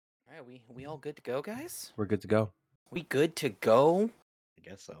right, we all good to go, guys? We're good to go. We good to go? I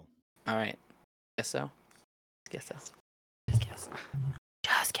guess so. All right. Guess so. Guess so. Just guess.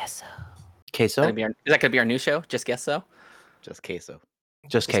 Just guess so. Queso? Is that gonna be our new show? Just guess so. Just queso.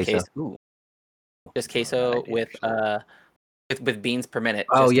 Just queso. Ooh. Just queso idea, with with beans per minute.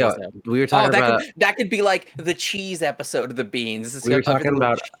 Oh just yeah, queso. we were talking about. That could be like the cheese episode of the beans. We were talking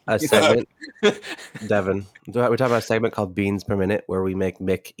about a segment, Devin. We're talking about a segment called Beans Per Minute, where we make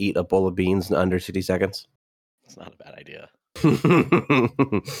Mick eat a bowl of beans in under 60 seconds. It's not a bad idea.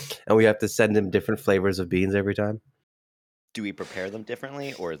 And we have to send him different flavors of beans every time. Do we prepare them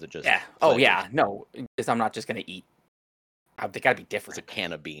differently, or is it just? Yeah. Oh yeah. No, because I'm not just gonna eat. They gotta be It's different. a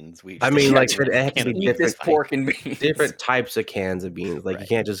can of beans. I mean, like it has to be Eat this different, pork and beans. different types of cans of beans. Like you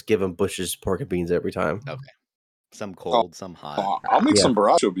can't just give him Bush's pork and beans every time. Okay. Some cold, some hot. I'll make Yeah. some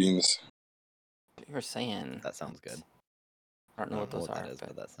borracho beans. You were saying. That sounds good. I don't know what those are. that is,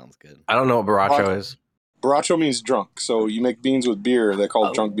 but that sounds good. I don't know what borracho is. Borracho means drunk. So you make beans with beer. They're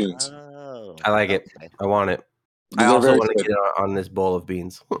called drunk beans. Oh, I like it. okay. I want it. They're I also very want to good. get on this bowl of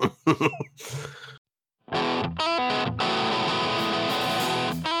beans.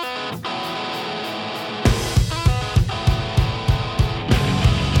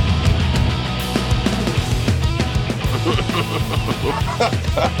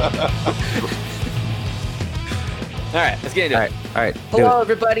 All right, let's get into it. All right. Hello,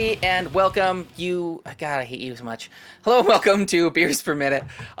 everybody, and welcome. God, I hate you so much. Hello, and welcome to Beers Per Minute.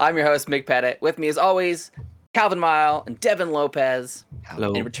 I'm your host, Mick Pettit. With me, as always, Calvin Mile and Devin Lopez.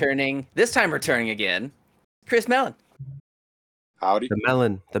 Hello. And returning again, Chris Mellon. Howdy.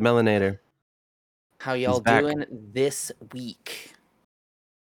 The melanator. How y'all back. doing this week?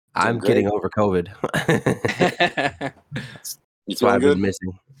 I'm great. getting over COVID. You That's what I've feeling good? been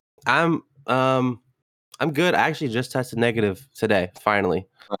missing. I'm good. I actually just tested negative today, finally.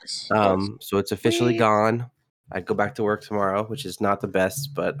 Nice. So it's officially gone. I go back to work tomorrow, which is not the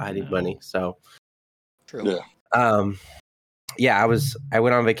best, but I need money. So True. Yeah. I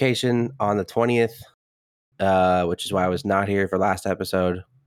went on vacation on the 20th, which is why I was not here for last episode.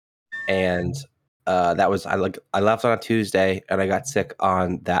 And I left on a Tuesday and I got sick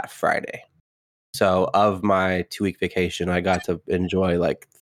on that Friday. So of my 2-week vacation, I got to enjoy like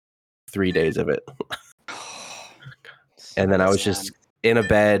 3 days of it. And then I was just in a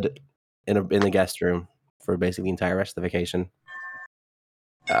bed in the guest room for basically the entire rest of the vacation.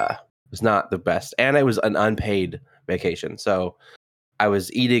 It was not the best, and it was an unpaid vacation. So I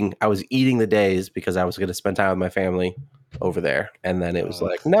was eating the days because I was going to spend time with my family over there, and then it was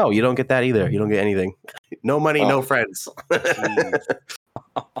like, no, you don't get that either. You don't get anything. No money, no friends.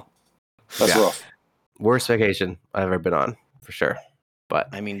 That's Yeah. rough. Worst vacation I've ever been on for sure. But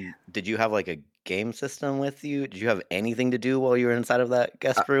I mean, did you have like a game system with you? Did you have anything to do while you were inside of that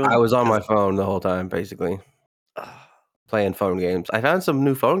guest room? I was on my phone the whole time, basically. Playing phone games. I found some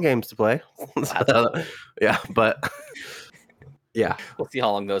new phone games to play. Yeah, but yeah, We'll see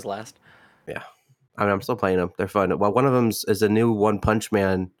how long those last. I mean, I'm still playing them. They're fun. Well, one of them is a new One Punch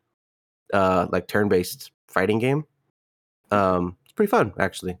Man, like turn-based fighting game. It's pretty fun,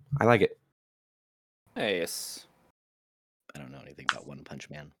 actually. I like it. Nice. I don't know anything about One Punch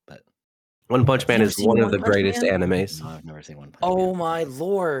Man, but One Punch Man never is seen one of One the Punch greatest Man? animes. no, I've never seen One Punch Oh Man. my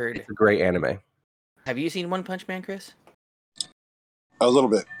lord! It's a great anime. Have you seen One Punch Man, Chris? A little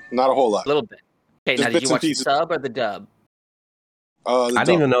bit. Not a whole lot. A little bit. Okay, Just now did bits you and watch the pieces. sub or the dub? The I didn't dub.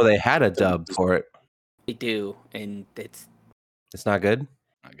 even know they had a dub for it. They do, and it's It's not good.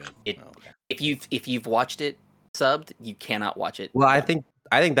 Not good. It- Oh, okay. if you've watched it subbed, you cannot watch it. Well, I dubbed.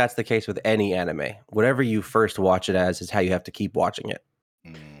 think that's the case with any anime. Whatever you first watch it as is how you have to keep watching it.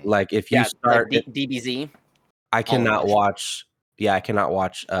 Mm. Like if you yeah, start, like DBZ. I cannot edition. watch. Yeah, I cannot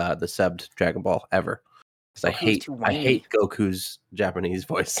watch the subbed Dragon Ball ever because I Goku's too whiny. hate Goku's Japanese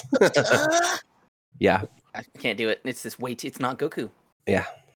voice. Yeah, I can't do it. It's just way too. It's not Goku. yeah.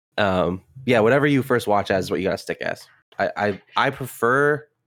 Whatever you first watch as is what you gotta stick as. I prefer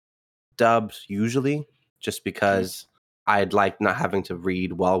dubs usually just because I'd like not having to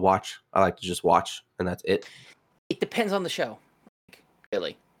read while watch. I like to just watch and that's it. It depends on the show,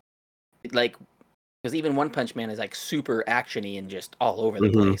 really. Like, because even One Punch Man is like super actiony and just all over the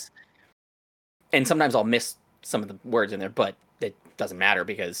Mhm. place. And sometimes I'll miss some of the words in there, but it doesn't matter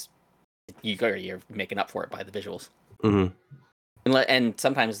because you're making up for it by the visuals. hmm And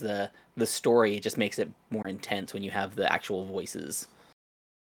sometimes the story just makes it more intense when you have the actual voices.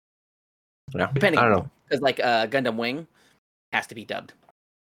 Yeah, Depending I on don't know. because like Gundam Wing has to be dubbed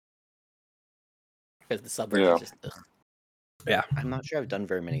because the sub version Yeah. is just ugh. I'm not sure I've done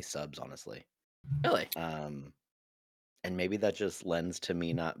very many subs, honestly. Really. And maybe that just lends to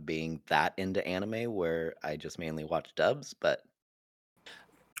me not being that into anime, where I just mainly watch dubs. But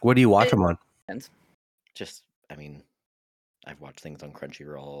What do you watch It them on? depends. just, I mean, I've watched things on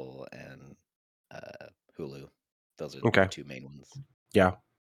Crunchyroll and Hulu. Those are Okay. the two main ones. Yeah.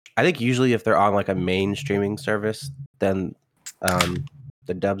 I think usually if they're on like a main streaming service, then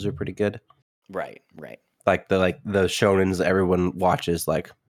the dubs are pretty good. Right. Like the shonens that everyone watches,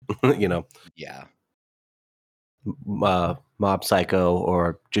 like Yeah. Mob Psycho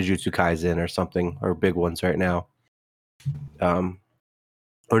or Jujutsu Kaisen or something, or big ones right now.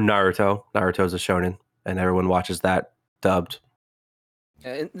 Or Naruto. Naruto's a shonen, and everyone watches that dubbed.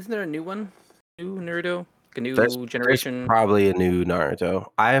 Isn't there a new one? New Naruto? Like a new There's generation? probably a new Naruto.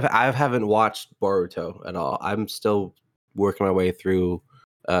 I haven't watched Boruto at all. I'm still working my way through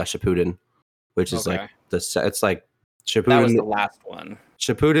Shippuden, which is like Okay. it's like That was Shippuden. the last one.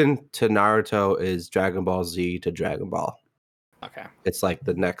 Shippuden to Naruto is Dragon Ball Z to Dragon Ball. Okay. It's like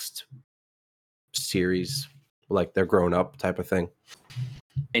the next series, like they're grown up type of thing.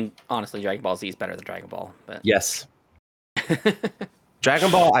 And honestly, Dragon Ball Z is better than Dragon Ball. But Yes,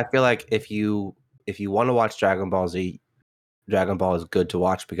 Dragon Ball. I feel like if you want to watch Dragon Ball Z, Dragon Ball is good to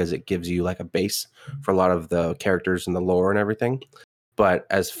watch because it gives you like a base for a lot of the characters and the lore and everything. But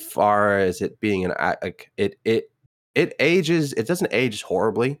as far as it being like it ages, it doesn't age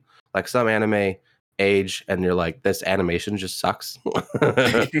horribly. Like some anime age, and you're like, this animation just sucks.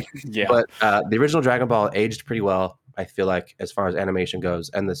 yeah. But the original Dragon Ball aged pretty well, I feel like, as far as animation goes.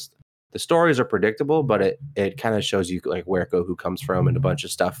 And the stories are predictable, but it kind of shows you like where Goku comes from and a bunch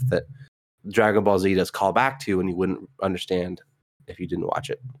of stuff that Dragon Ball Z does call back to, and you wouldn't understand if you didn't watch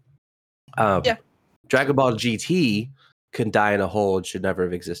it. Yeah. Dragon Ball GT can die in a hole and should never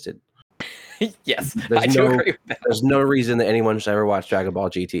have existed. Yes, There's I do agree with that. There's no reason that anyone should ever watch Dragon Ball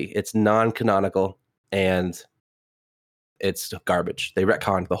GT. It's non-canonical and it's garbage. They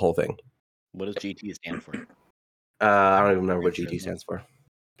retconned the whole thing. What does GT stand for? I don't even remember what Gran GT Turismo? stands for.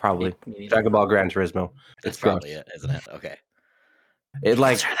 Probably Me neither. Dragon Ball Gran Turismo. That's It's probably gross. it, isn't it? Okay. It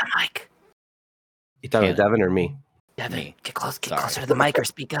like Closer to the mic. you talking about Cannon. Devin or me? Devin, Me. get closer Sorry. to the mic or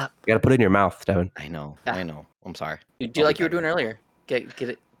speak up. You got to put it in your mouth, Devin. I know. Ah. I know. I'm sorry. Do like you were doing earlier. Get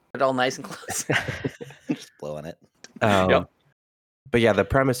it all nice and close. Just blowing it. Yep. But yeah, the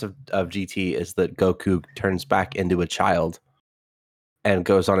premise of GT is that Goku turns back into a child and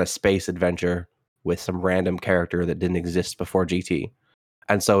goes on a space adventure with some random character that didn't exist before GT.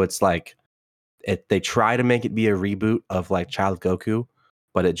 And so it's like they try to make it be a reboot of like Child Goku,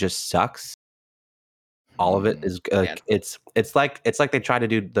 but it just sucks. All of it is it's like they try to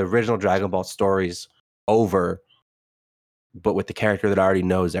do the original Dragon Ball stories over, but with the character that already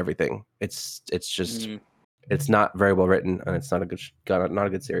knows everything. It's just it's not very well written, and it's not a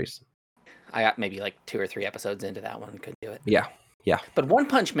good series. I got maybe like 2 or 3 episodes into that one. Could do it. Yeah. But One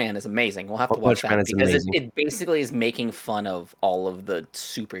Punch Man is amazing. We'll have to One watch Punch Man that is because amazing. it basically is making fun of all of the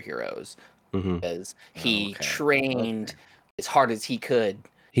superheroes because he trained as hard as he could.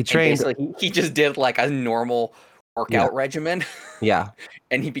 He trained. Basically, he just did like a normal workout regimen. Yeah.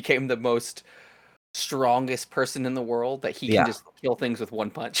 And he became the most strongest person in the world that he can just kill things with one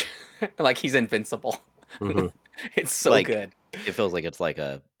punch. Like he's invincible. It's so like, good. It feels like it's like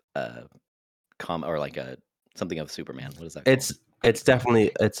a or like a something of Superman. What is that? It's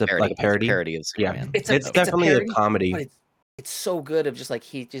definitely a parody. Like a parody. It's a parody of Superman. Yeah. It's definitely a comedy. But it's so good of just like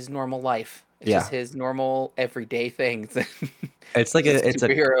his normal life. It's just his normal everyday things. It's like it's a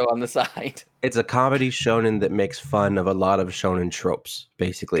superhero on the side. It's a comedy shonen that makes fun of a lot of shonen tropes,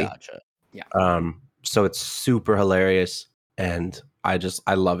 basically. Gotcha. Yeah. So it's super hilarious, and I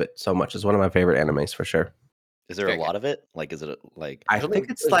love it so much. It's one of my favorite animes for sure. Is there a lot of it? Like, is it like? I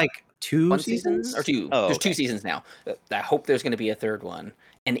think it's like 2 seasons or 2. Oh, there's 2 seasons now. I hope there's going to be a third one,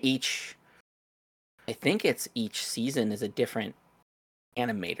 and I think it's each season is a different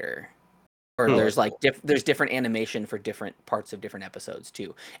animator, or there's like there's different animation for different parts of different episodes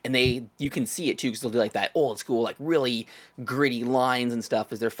too, and you can see it too because they'll do like that old school like really gritty lines and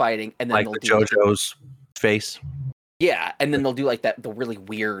stuff as they're fighting, and then like they'll the do JoJo's face. Yeah, and then they'll do like the really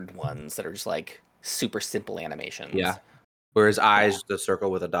weird ones that are just like super simple animations. Yeah, where his eyes the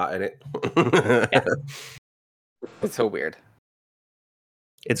circle with a dot in it. It's so weird.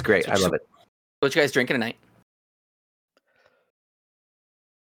 It's great. I love it. What you guys drinking tonight?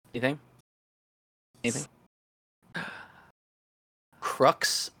 Anything?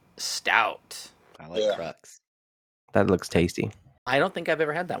 Crux Stout. I like Crux. That looks tasty. I don't think I've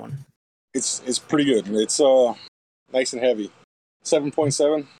ever had that one. It's pretty good. It's nice and heavy.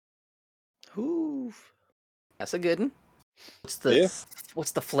 7.7. Oof. That's a good one.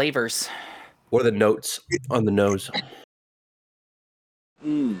 What's the flavors? What are the notes on the nose?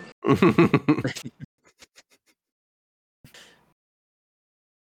 Mm.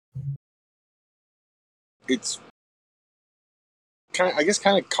 It's I guess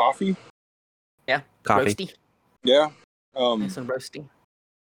kind of coffee. Yeah, Coffee. roasty, Yeah. nice and roasty.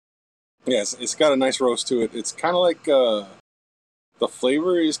 Yes, it's got a nice roast to it. It's kind of like the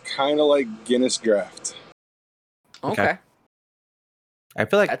flavor is kind of like Guinness Draft. Okay. I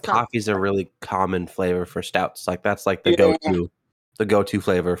feel like That sounds- coffee's a really common flavor for stouts. Like that's like Yeah. the go-to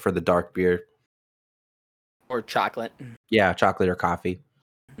flavor for the dark beer. Or chocolate. Yeah, chocolate or coffee,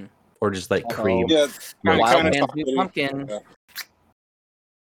 Mhm. or just like Although- cream. Yeah, milk Wild kinda stuff. Man's New chocolatey. Pumpkin. Yeah.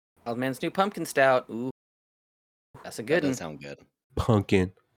 Wild Man's New Pumpkin Stout. Ooh, that's a That good does one. sound good.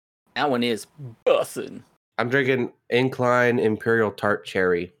 Pumpkin. That one is bussin'. I'm drinking Incline Imperial Tart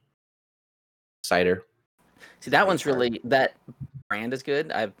Cherry cider. See, that Very one's tart. really that brand is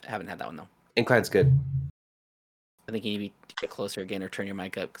good. I haven't had that one though. Incline's good. I think you need to get closer again or turn your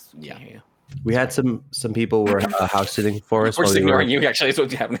mic up. 'Cause we Yeah. can't hear you. We had some people were house sitting for us We're while just we ignoring were you. Actually, is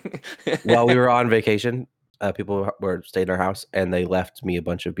what's happening. while we were on vacation. People were stayed in our house and they left me a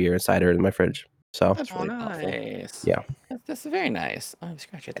bunch of beer and cider in my fridge. So That's Oh, really thoughtful. nice. Yeah. That's very nice. Oh,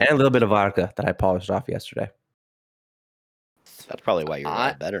 scratch it. and a little bit of vodka that I polished off yesterday. That's probably why you're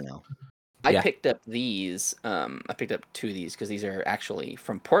I- better now. I Yeah. picked up these. I picked up 2 of these because these are actually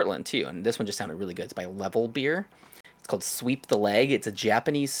from Portland too, and this one just sounded really good. It's by Level Beer. It's called Sweep the Leg. It's a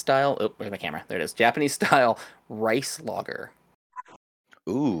Japanese style. Oh, where's my camera? There it is. Japanese style rice lager.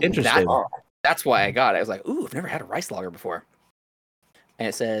 Ooh, Interesting. That's why I got it. I was like, ooh, I've never had a rice lager before. And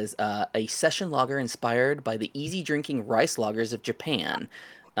it says a session lager inspired by the easy drinking rice lagers of Japan.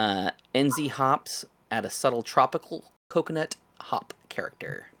 NZ hops add a subtle tropical coconut hop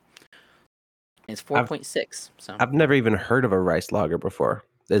character. And it's 4.6. So I've never even heard of a rice lager before.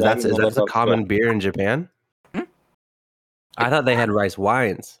 Is Yeah, I that didn't know a about common that. beer in Japan? Hmm? I thought they had rice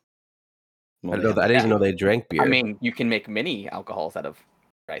wines. well, I they didn't know have I didn't even Yeah. know they drank beer. I mean, you can make many alcohols out of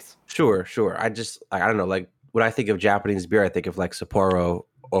rice. Sure. I just I don't know. Like when I think of Japanese beer, I think of like Sapporo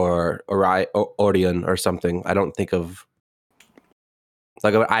or Orion or something. I don't think of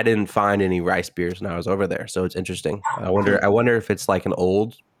like I didn't find any rice beers when I was over there, so it's interesting. I wonder if it's like an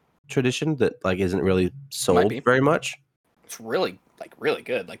old tradition that like isn't really sold be. very much. It's really really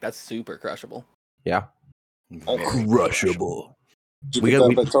good. Like that's super crushable. Yeah, very crushable. Did you We pick got-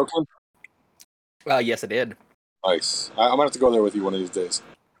 that up at Token? Yes, I did. Nice. I'm gonna have to go there with you one of these days.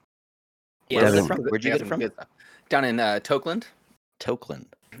 Yeah, Where's they it got from? some good- Where'd you they got get it some from? good stuff. Down in Tokeland. Tokeland.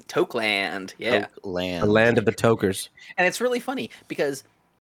 Tokeland. Yeah. Tokeland. the land of the tokers. And it's really funny because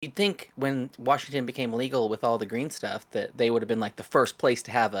you'd think when Washington became legal with all the green stuff that they would have been like the first place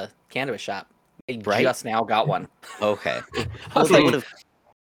to have a cannabis shop. They Right? just now got one. Okay. I Well, was they like, would have.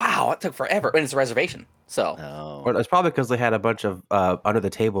 wow, it took forever. And it's a reservation. So, Oh. Or it's probably because they had a bunch of under the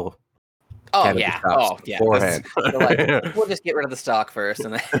table oh cannabis yeah, shops oh yeah. beforehand. They're like, we'll just get rid of the stock first,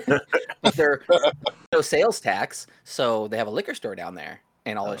 and then but they're no sales tax, so they have a liquor store down there,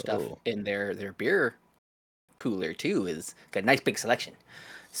 and all their stuff Oh. in their beer cooler too is got a nice big selection.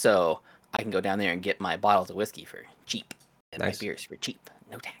 So I can go down there and get my bottles of whiskey for cheap and Nice. my beers for cheap,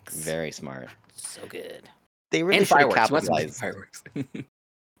 no tax. Very smart. So good. They really And should have fireworks. You want some capitalized. fireworks?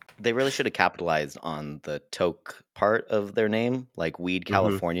 They really should have capitalized on the toke part of their name, like Weed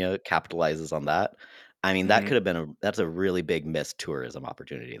California capitalizes on that. I mean, that Mhm. could have been that's a really big missed tourism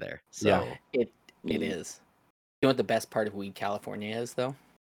opportunity there. So Yeah. It is. You know what the best part of Weed California is, though?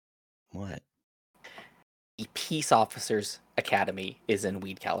 what? The Peace Officers Academy is in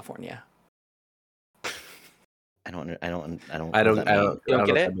Weed, California. I don't know I what don't. that I means. You don't know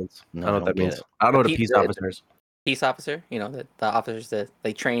get what it? that means. No, I don't know what that get means. it. I don't know what a The peace peace- officer is. Peace officer, you know, the officers that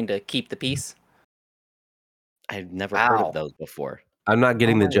they train to keep the peace. I've never heard Wow. of those before. I'm not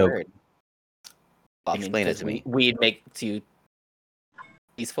getting Oh, the my joke. word. I mean, Explain it 'cause to me. Weed makes you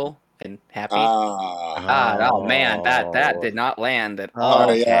peaceful and happy. Oh man, that did not land at all.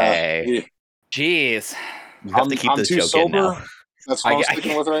 Oh, okay. Yeah. Jeez, You have to keep I'm this too joke in now. sober. That's what I'm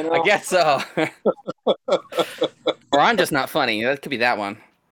sticking with right now. I guess so. Or I'm just not funny. That could be that one.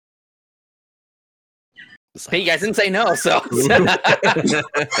 Hey, you guys didn't say no, so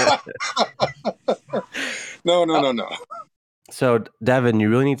No. So, Devin, you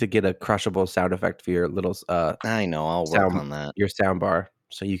really need to get a crushable sound effect for your little I know. I'll work Sound- on that. your sound bar,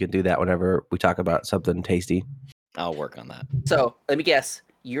 so you can do that whenever we talk about something tasty. I'll work on that. so let me guess.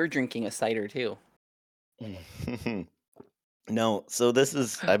 You're drinking a cider too. No, so this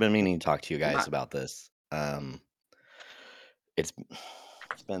is I've been meaning to talk to you Come guys on. about this. It's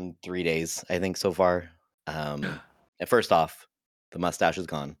been 3 days, I think, so far. First off, the mustache is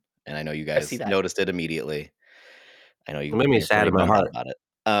gone, and I know you guys see that. noticed it immediately. I know you It made me you're sad pretty in my bummed out heart. about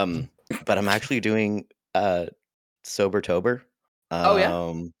it. But I'm actually doing Sober-Tober. Oh,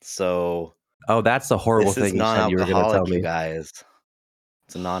 yeah? So Oh, that's the horrible this is thing you said you were going to tell non-alcoholic, you me. guys.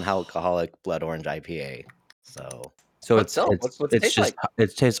 It's a non-alcoholic blood orange IPA. So So What's it taste just like?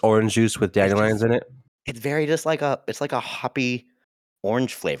 it tastes orange juice with dandelions in it. it's very just like a hoppy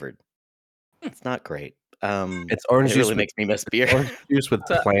orange flavored. It's not great. It's orange It juice really with makes me miss beer. orange juice with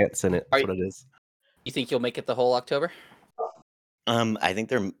So, plants in it. That's are- what it is. You think you'll make it the whole October? I think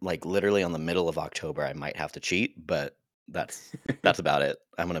they're like literally on the middle of October. I might have to cheat, but that's about it.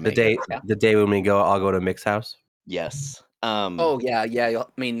 I'm gonna The make day it. Yeah. the day when we go, I'll go to Mick's house. Yes. Oh, yeah. I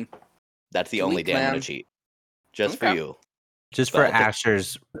mean, That's the 2 only weeks, day I'm gonna man. cheat. Just for Okay. you. Just But for I'll take-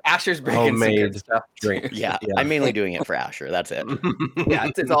 Asher's Asher's bringing some good homemade stuff. drink. Yeah, Yeah. I'm mainly doing it for Asher. That's it. Yeah,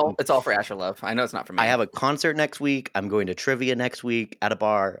 it's all for Asher love. I know it's not for me. I have a concert next week. I'm going to trivia next week at a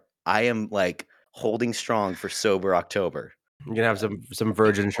bar. I am like holding strong for Sober October. You're gonna have some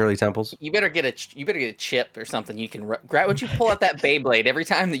Virgin Shirley Temples. You better get a chip or something. You can grab. Would you pull out that Beyblade every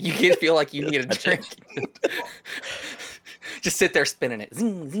time that you feel like you need a Touch it. drink? Just sit there spinning it.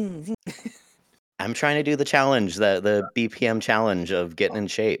 Zing, zing, zing. I'm trying to do the challenge, the BPM challenge of getting in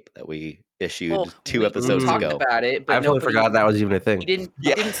shape that we issued Well, 2 we episodes talked ago. about it, but I totally forgot that was even a You thing.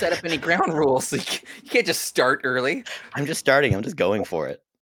 didn't set up any ground rules. So you can't just start early. I'm just starting. I'm just going for it.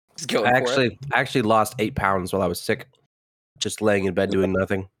 Just go I for it. actually lost 8 pounds while I was sick, just laying in bed doing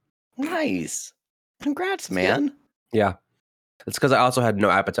nothing. Nice. Congrats, good. man. Yeah, it's because I also had no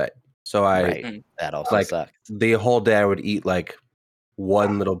appetite. So Right. That also like sucks. the whole day I would eat like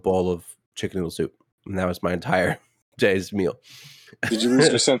one little bowl of chicken noodle soup, and that was my entire day's meal. Did you lose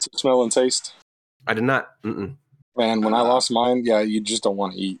your sense of smell and taste? I did not. Mm-mm. Man, when I lost mine, yeah, you just don't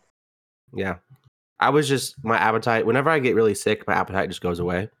want to eat. Yeah, I was just my appetite. Whenever I get really sick, my appetite just goes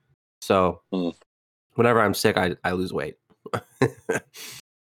away. So whenever I'm sick, I lose weight.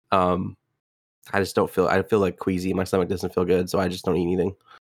 I just don't feel. I feel like queasy. My stomach doesn't feel good, so I just don't eat anything.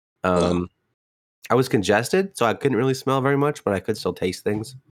 I was congested, so I couldn't really smell very much, but I could still taste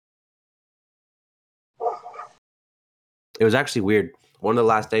things. It was actually weird. One of the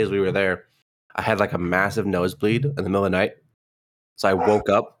last days we were there, I had like a massive nosebleed in the middle of the night. So I woke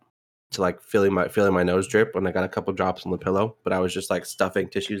up to like feeling my nose drip, and I got a couple drops on the pillow, but I was just like stuffing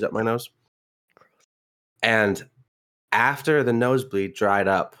tissues up my nose. And after the nosebleed dried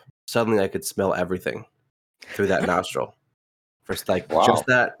up, suddenly I could smell everything through that nostril. First, like just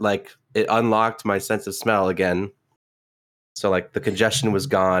that, like it unlocked my sense of smell again. So like the congestion was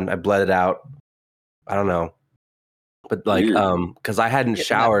gone. I bled it out. I don't know, but like because I hadn't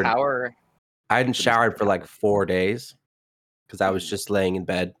showered. I hadn't showered for like 4 days because I was just laying in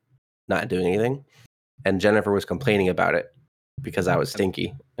bed, not doing anything. And Jennifer was complaining about it because I was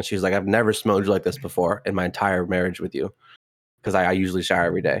stinky, and she was like, "I've never smelled you like this before in my entire marriage with you," because I usually shower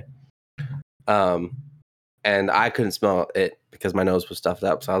every day. And I couldn't smell it because my nose was stuffed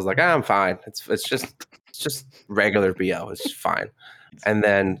up. So I was like, I'm fine. It's just regular BO. It's fine. And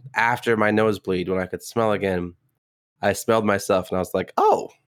then after my nosebleed, when I could smell again, I smelled myself and I was like, oh,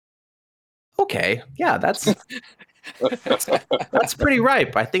 okay. Yeah, that's pretty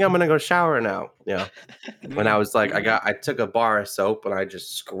ripe. I think I'm gonna go shower now. Yeah. When I was like, I took a bar of soap and I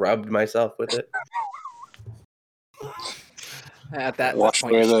just scrubbed myself with it. At that Wash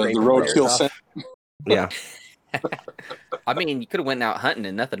point, away the roadkill scent. Yeah. I mean, you could have went out hunting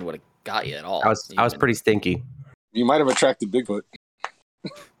and nothing would have got you at all. I was pretty stinky. You might have attracted Bigfoot.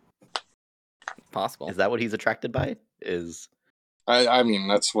 Possible. Is that what he's attracted by? I mean,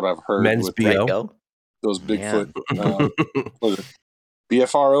 that's what I've heard. Men's with BO? Those Bigfoot. What is it?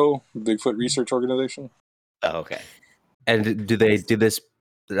 BFRO, Bigfoot Research Organization. Oh, okay. And do they do this?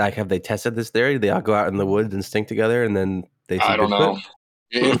 Like, have they tested this theory? Do they all go out in the woods and stink together, and then they see I don't Bigfoot? know.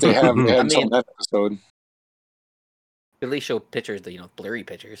 If they have, they haven't told that episode. At least show pictures, blurry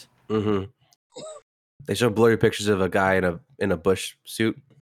pictures. Mm-hmm. They show blurry pictures of a guy in a bush suit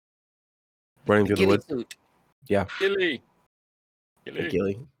running through the woods. Suit. Yeah. Ghillie.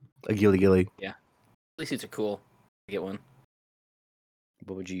 A ghillie. Yeah. Ghillie suits are cool. Get one.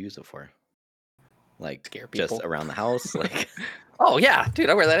 What would you use it for? Like Scare people. Just around the house? Like oh yeah, dude,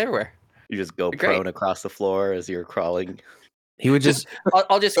 I wear that everywhere. You just go Great. prone across the floor as you're crawling. He would just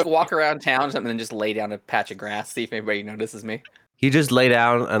I'll just walk around town or something and just lay down a patch of grass, see if anybody notices me. He just lay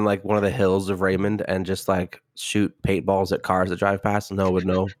down on like one of the hills of Raymond and just like shoot paintballs at cars that drive past, and no one would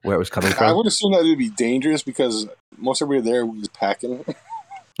know where it was coming from. I would assume that it would be dangerous because most everybody there was packing.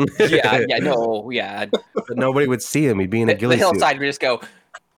 yeah, But nobody would see him. He'd be in a ghillie the hillside would just go,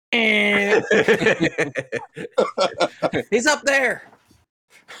 he's up there.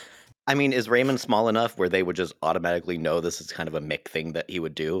 I mean, is Raymond small enough where they would just automatically know this is kind of a Mick thing that he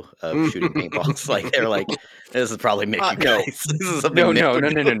would do of shooting paintballs? Like they're like, this is probably Mick, you No. guys. This is something Mick No. would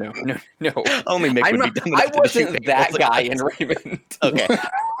do. Only Mick would be dumb enough I to shoot wasn't that paintballs guy like in that. Raymond. Okay.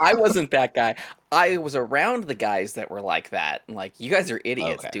 I wasn't that guy. I was around the guys that were like that. Like, you guys are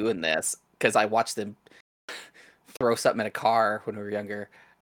idiots Okay. doing this. Because I watched them throw something in a car when we were younger.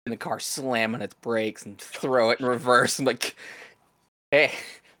 And the car slam on its brakes and throw it in reverse. I'm like, hey,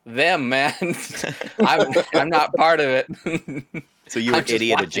 them, man. I'm not part of it. So you were I'm just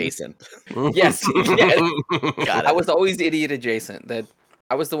idiot watching. adjacent. Yes. Yes. Got I it. was always idiot adjacent. That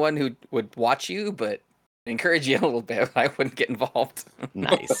I was the one who would watch you, but encourage you a little bit. I wouldn't get involved.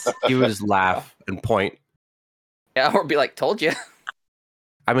 Nice. He would just laugh and point. Yeah, or be like, told you.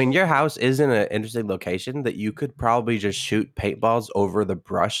 I mean, your house is in an interesting location that you could probably just shoot paintballs over the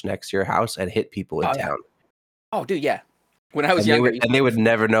brush next to your house and hit people in Oh, yeah. town. Oh, dude, yeah. When I was And younger, they would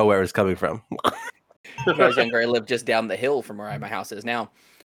never know where it was coming from. when I was younger, I lived just down the hill from where my house is now,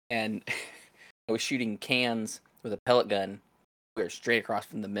 and I was shooting cans with a pellet gun. We were straight across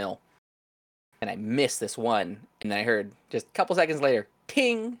from the mill, and I missed this one, and then I heard just a couple seconds later,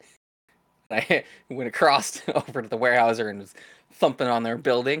 ting. And I went across over to the warehouser and was thumping on their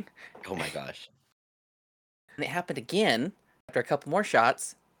building. Oh my gosh. And it happened again after a couple more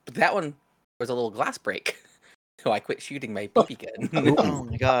shots, but that one was a little glass break. So I quit shooting my BB gun. Oh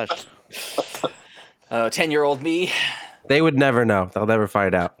my gosh. 10-year-old me. They would never know. They'll never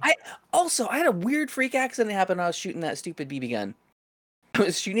find out. I had a weird freak accident happen when I was shooting that stupid BB gun. I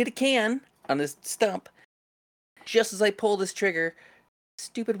was shooting at a can on this stump. Just as I pull this trigger,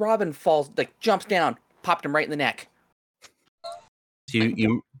 stupid Robin falls, like jumps down, popped him right in the neck. So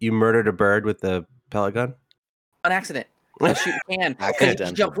you murdered a bird with the pellet gun? On accident. I was shooting a can.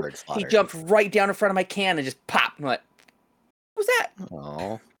 Accidental bird slaughter. He jumped right down in front of my can and just popped. I'm like, what was that?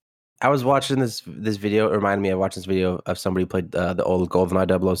 Oh. I was watching this video. It reminded me of watching this video of somebody played the old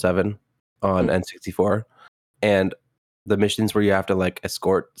GoldenEye 007 on N64, and the missions where you have to like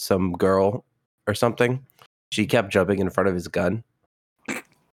escort some girl or something. She kept jumping in front of his gun,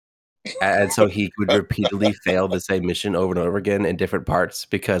 and so he would repeatedly fail the same mission over and over again in different parts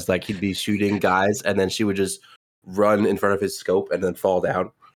because like he'd be shooting guys, and then she would just run in front of his scope and then fall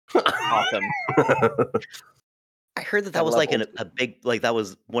down. Awesome. I heard that was like a big, like that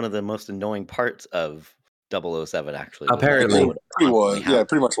was one of the most annoying parts of 007 actually. Apparently. It was. Yeah, it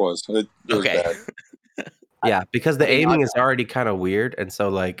pretty much was. It was Okay. bad. Yeah, because the aiming is already kind of weird, and so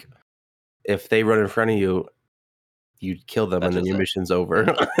like if they run in front of you, you kill them, and then your mission's over.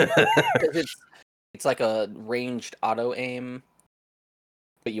 It's like a ranged auto aim,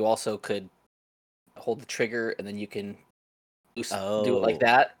 but you also could hold the trigger, and then you can do it like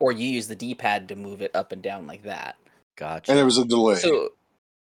that, or you use the D-pad to move it up and down like that. Gotcha. And there was a delay. So,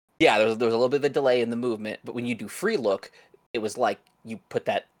 yeah, there was a little bit of a delay in the movement, but when you do free look, it was like you put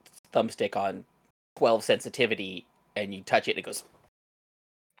that thumbstick on 12 sensitivity, and you touch it, and it goes.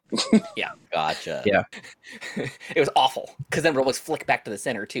 Yeah. Gotcha. Yeah. It was awful, because then it'll always flick back to the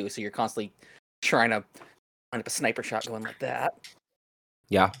center, too, so you're constantly trying to line up a sniper shot going like that.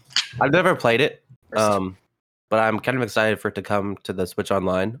 Yeah. I've never played it, but I'm kind of excited for it to come to the Switch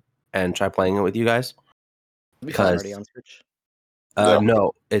Online and try playing it with you guys. Because already on Switch?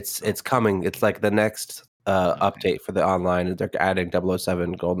 No, it's coming. It's like the next update for the online. They're adding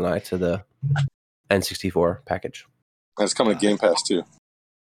 007 GoldenEye to the N64 package. And it's coming to Game Pass too.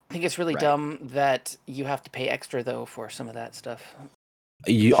 I think it's really dumb that you have to pay extra though for some of that stuff.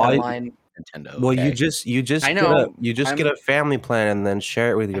 Online Nintendo. Well, you just I know. Get a family plan and then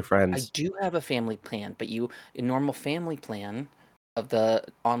share it with your friends. I do have a family plan, but a normal family plan of the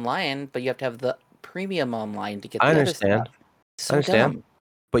online, but you have to have the premium online to get the other stuff. So I understand. dumb.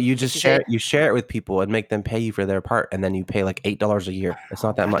 But you just share it with people and make them pay you for their part, and then you pay like $8 a year. It's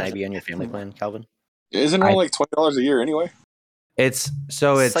not that much. Can I be on your family plan, Calvin? Isn't it only like $20 a year anyway? It's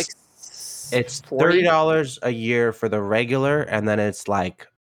 $30 a year for the regular, and then it's like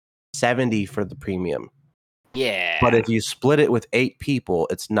 $70 for the premium. Yeah. But if you split it with 8 people,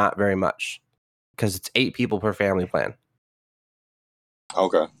 it's not very much because it's 8 people per family plan.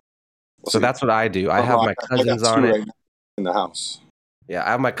 Okay. So that's what I do. I have my cousins on it in the house. Yeah,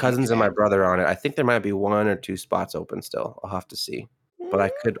 I have my cousins and my brother on it. I think there might be 1 or 2 spots open still. I'll have to see.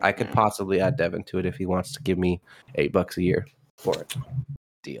 But I could possibly add Devin to it if he wants to give me $8 a year for it.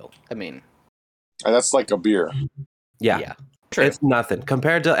 Deal. I mean, and that's like a beer. Yeah. True. It's nothing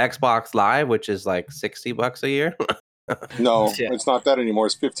compared to Xbox Live, which is like $60 a year. No, it's not that anymore.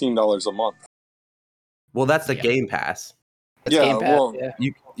 It's $15 a month. Well, that's the Game Pass. Game Pass, well,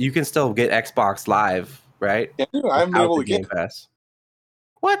 you can still get Xbox Live, right? Yeah, I haven't been able to Game Pass.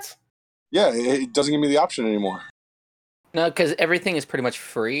 What? Yeah, it doesn't give me the option anymore. No, because everything is pretty much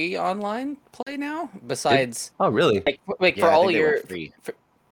free online play now. Besides, Oh, really? like Yeah, for I all think they your, went free.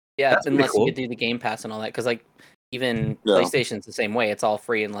 That's pretty unless cool. you could do the Game Pass and all that. Because like even Yeah. PlayStation's the same way. It's all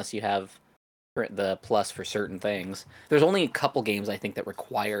free unless you have the Plus for certain things. There's only a couple games I think that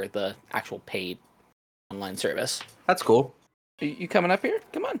require the actual paid online service. That's cool. You coming up here?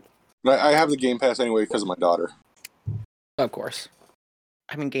 Come on. But I have the Game Pass anyway because of my daughter. Of course.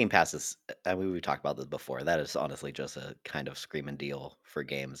 I mean, Game Pass is. I mean, we talked about this before. That is honestly just a kind of screaming deal for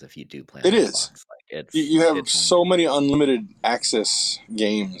games if you do play on It Xbox. is. Like You have so many unlimited access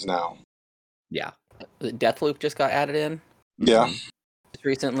games now. Yeah. Deathloop just got added in Yeah, Mhm. just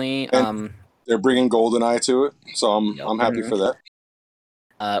recently. And- they're bringing GoldenEye to it, so I'm happy for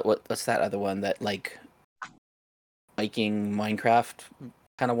that. What's that other one that like Viking Minecraft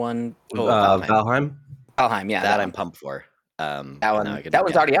kind of one? Valheim. Valheim, yeah, that that I'm one. pumped for. That now one. I can- That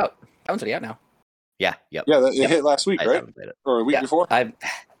one's yeah. already out. That one's already out now. Yeah. Yep. Yeah, it hit last week, I right? haven't played it. Or a week before? I'm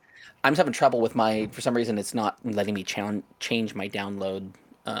just having trouble with my. For some reason, it's not letting me change my download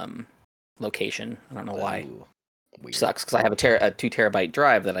location. I don't know why. Ooh, weird. Sucks because I have a 2 terabyte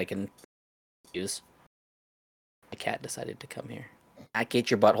drive that I can use. My cat decided to come here.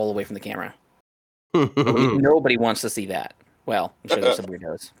 Get your butthole away from the camera. Nobody wants to see that. Well, I'm sure there's some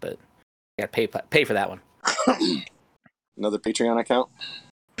weirdos, but you gotta pay for that one. Another Patreon account?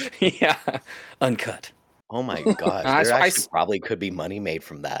 Yeah, uncut. Oh my gosh, I- there I- actually probably could be money made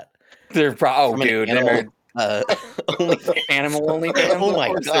from that. They're From an dude, animal, they're animal only fans. Oh my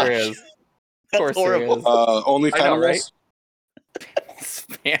Of course there gosh. is. Of That's course there horrible. is. Only I know, Animals?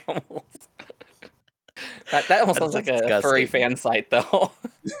 Animals. That almost sounds That's like a furry disgusting. fan site, though.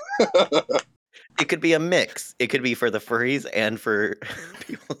 It could be a mix. It could be for the furries and for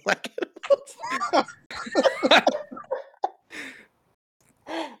people who like animals.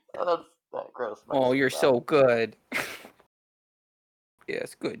 That's gross. Oh, you're so good.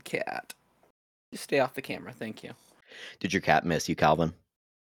 Yes, good cat. Just stay off the camera, thank you. Did your cat miss you, Calvin?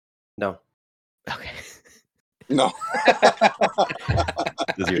 No. Okay. No.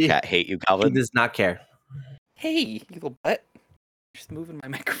 Does your He- cat hate you, He Calvin? does not care. Hey, you little butt. Just moving my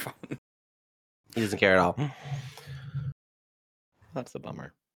microphone. He doesn't care at all. That's a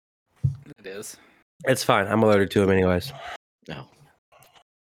bummer. It is. It's fine. I'm allergic to him anyways. No.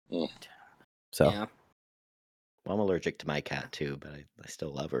 So Yeah. Well, I'm allergic to my cat too, but I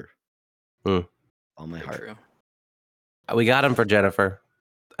still love her. Hmm. All my heart. True. we got him for Jennifer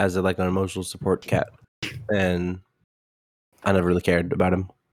as an emotional support cat, and I never really cared about him.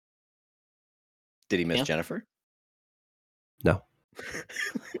 Did he miss Yeah. Jennifer? No.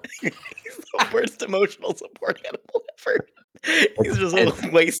 He's the worst emotional support animal ever. He's just a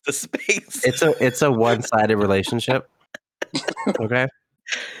waste of space. It's a one-sided relationship. Okay.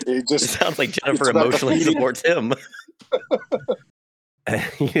 It It just sounds like Jennifer it's about the emotionally feeding. supports him.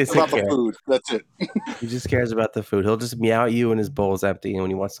 He it's doesn't about the care. food. That's it. He just cares about the food. He'll just meow at you when his bowl's empty and when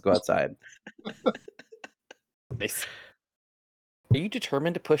he wants to go outside. Nice. Are you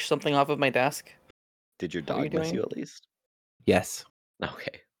determined to push something off of my desk? Did your What are you dog miss doing? you at least? Yes.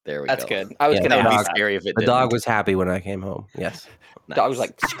 Okay, there we That's go. good. I was Yeah, gonna That would ask be that. scary if it The didn't. dog was happy when I came home. Yes. Dog was Nice.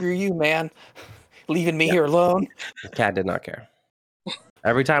 like, "Screw you, man, leaving me Yeah. here alone." The cat did not care.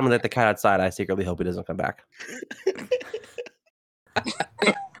 Every time we let the cat outside, I secretly hope he doesn't come back.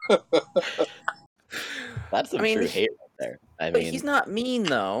 That's some I mean, true hate right there. I But mean, he's not mean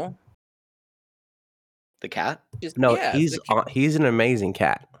though. the cat. Just, No, yeah, he's an amazing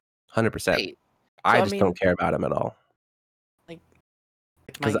cat. 100%. right. I So, I just mean- don't care about him at all. My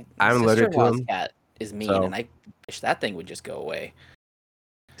 'Cause I'm allergic to sister-in-law's him, cat is mean, so- and I wish that thing would just go away.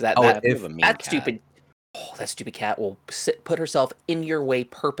 'Cause That, Oh, that, You have a mean that cat. stupid, that stupid cat will put herself in your way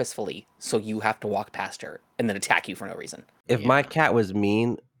purposefully, so you have to walk past her and then attack you for no reason. If my Yeah. cat was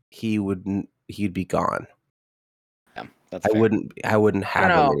mean, he'd be gone. That's I fair. wouldn't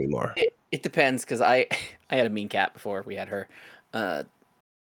have him know. anymore. It depends, because I had a mean cat before we had her.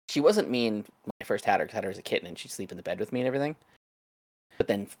 She wasn't mean when I first had her, because I had her as a kitten and she'd sleep in the bed with me and everything. But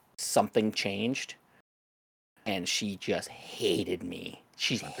then something changed, and she just hated me.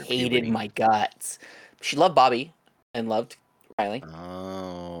 She Went through hated puberty. my guts. She loved Bobby and loved Riley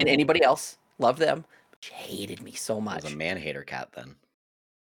Oh, and anybody else. Loved them. But she hated me so it much. was a man hater cat then.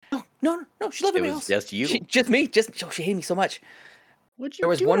 No. She loved It everybody was else. just you. Just me. She hated me so much. What'd you There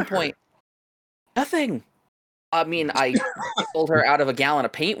was do one to her? point. Nothing. I mean, I pulled her out of a gallon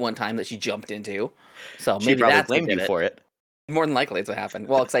of paint one time that she jumped into. So She maybe probably that's what blamed did you it. for it. More than likely, it's what happened.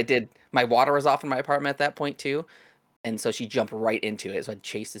 Well, because my water was off in my apartment at that point too, and so she jumped right into it. So I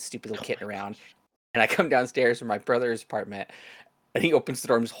chased this stupid little kitten around, and I come downstairs from my brother's apartment, And he opens the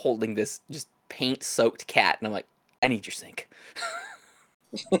door and is holding this just paint-soaked cat. And I'm like, I need your sink.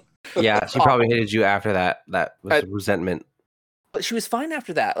 Yeah, she probably hated you after that. That was resentment. But she was fine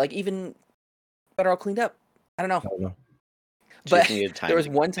after that. Like, even got her all cleaned up. I don't know. I don't know. But needed time there was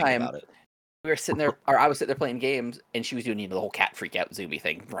to one think time about it. we were sitting there, or I was sitting there playing games, and she was doing the whole cat freak out zoomy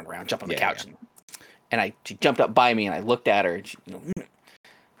thing, run around, jump on the couch. And she jumped up by me, and I looked at her, and she,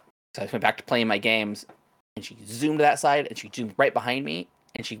 so I went back to playing my games, and she zoomed to that side, and she zoomed right behind me,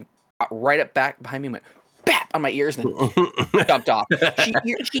 and she got right up back behind me and went bap on my ears and then jumped off.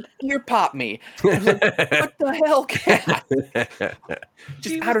 She ear popped me. I was like, what the hell, cat?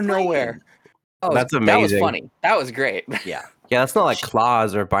 Just out of nowhere. Oh, that's amazing. That was funny. That was great. Yeah. Yeah, that's not like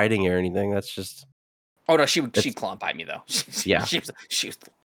claws or biting or anything. That's just. Oh no, she'd claw and bite me though. She was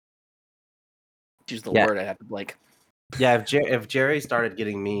the word I had to blink. Yeah, if Jerry started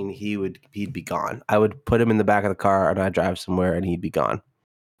getting mean, he'd be gone. I would put him in the back of the car and I'd drive somewhere and he'd be gone.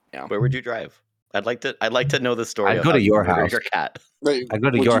 Yeah. Where would you drive? I'd like to know the story. I'd go to your house. Your cat. Wait, I'd go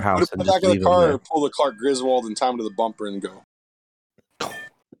to your house put and it in the back just of leave the him car there. or pull the Clark Griswold and tie him to the bumper and go.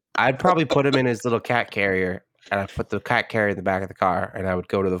 I'd probably put him in his little cat carrier and I'd put the cat carrier in the back of the car and I would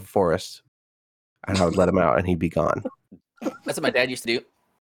go to the forest and I would let him out and he'd be gone. That's what my dad used to do.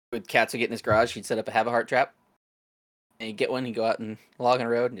 When cats would get in his garage, he'd set up a have a heart trap. And he'd get one, he'd go out and log on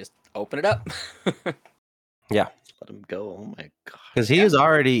the road and just open it up. Yeah. Let him go. Oh my god. Because he's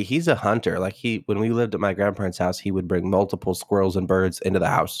a hunter. Like when we lived at my grandparents' house, he would bring multiple squirrels and birds into the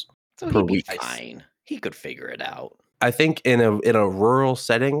house So per he'd be week. fine. He could figure it out. I think in a rural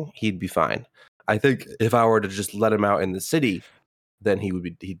setting, he'd be fine. I think if I were to just let him out in the city, then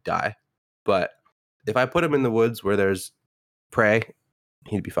he'd die. But if I put him in the woods where there's prey,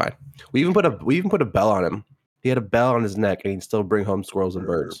 he'd be fine. We even put a bell on him. He had a bell on his neck, and he'd still bring home squirrels and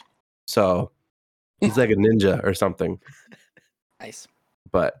birds. So he's like a ninja or something. Nice.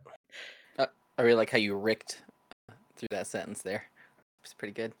 But I really like how you ricked through that sentence there. It's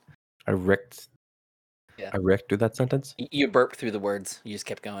pretty good. I ricked through that sentence. You burped through the words. You just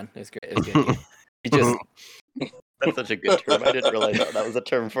kept going. It was great. It was good. You just. That's such a good term. I didn't realize that was a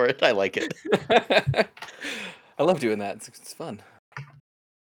term for it. I like it. I love doing that. It's fun.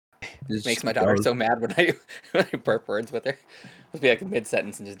 It makes my daughter so mad when I burp words with her. Let's be like mid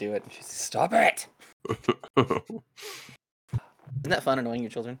sentence and just do it. She's stop it. Isn't that fun annoying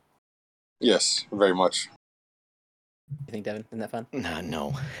your children? Yes, very much. You think, Devin? Isn't that fun?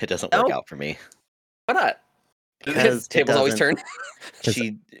 No, it doesn't work out for me. Why not? Because tables always turn.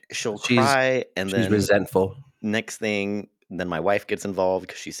 She'll cry and she's then resentful. Next thing, then my wife gets involved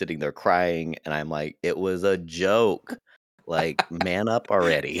because she's sitting there crying, and I'm like, it was a joke. Like, man up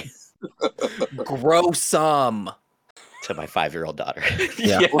already. Grow some. To my 5-year-old daughter.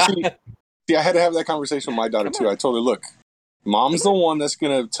 Yeah. Well, see, I had to have that conversation with my daughter too. I told her, look, mom's the one that's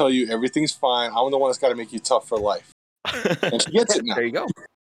gonna tell you everything's fine. I'm the one that's got to make you tough for life. And she gets it now. There you go.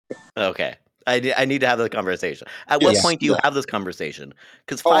 Okay. I need to have the conversation. At what point do you have this conversation?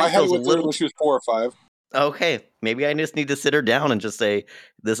 Because 5 I had it feels a with her little. when she was 4 or 5. Okay, maybe I just need to sit her down and just say,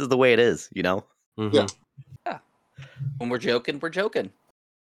 "This is the way it is," you know. Mm-hmm. Yeah. When we're joking, we're joking.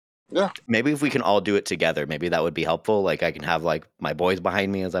 Yeah. Maybe if we can all do it together, maybe that would be helpful. Like I can have like my boys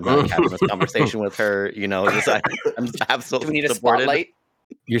behind me as I'm like, having this conversation with her. You know, I'm absolutely. Do we need a supported. Spotlight?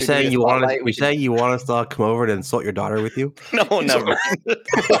 You're saying you want us to all come over and insult your daughter with you? No, never.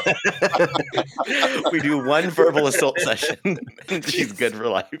 We do one verbal assault session, and she's good for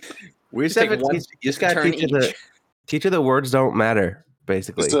life. We just gotta teach her the words don't matter.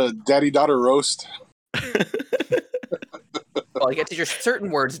 Basically, it's a daddy-daughter roast. Well, you get to teach her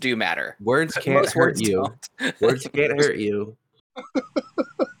certain words do matter. Words can't hurt you. Words can't hurt you.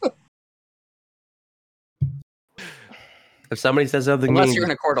 If somebody says something unless mean, you're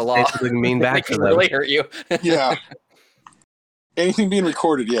in a court of law, something mean back to can them. really hurt you. Yeah. Anything being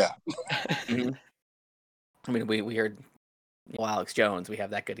recorded, yeah. Mm-hmm. I mean, we heard Alex Jones. We have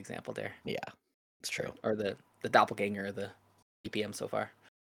that good example there. Yeah, it's true. Or the doppelganger of the EPM so far.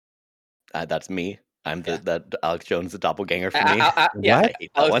 That's me. I'm that Alex Jones is the doppelganger for me. Yeah, What?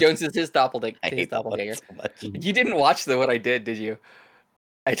 Alex Jones is his doppelganger. I hate that one so much. You didn't watch what I did you?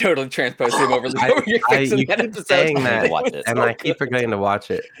 I totally transposed him over the. You keep saying that, and I keep forgetting to watch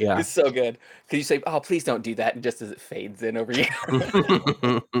it. Yeah, it's so good. Because you say, "Oh, please don't do that," and just as it fades in over you.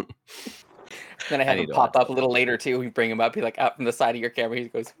 Then I have him pop up a little later too. We bring him up. He like out from the side of your camera. He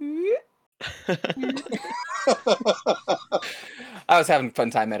goes. I was having a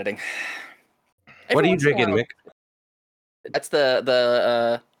fun time editing. What are you drinking, Mick? That's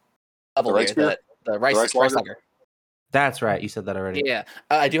the rice lager. That's right. You said that already. Yeah,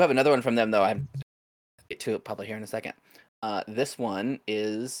 I do have another one from them though. I'm get to it probably here in a second. This one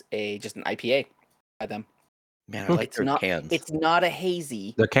is just an IPA by them. Man, I like their cans. It's not a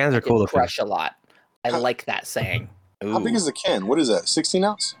hazy. The cans are cool looking. Crush a lot. I like that saying. How big is the can? What is that? 16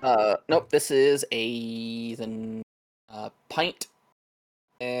 ounce? Nope. This is a pint.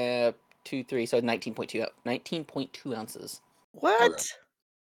 2, 3, so 19.2 ounces. What?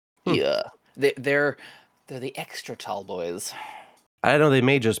 Yeah, they're the extra tall boys. I didn't know they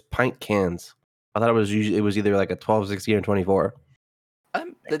made just pint cans. I thought it was either like a 12, 16, or 24.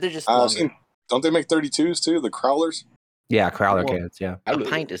 They're just longer. Don't they make 32s too? The Crowlers? Yeah, Crowler cans. Yeah, a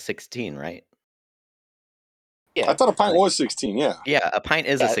pint is 16, right? Yeah, I thought a pint was 16. Yeah. Yeah, a pint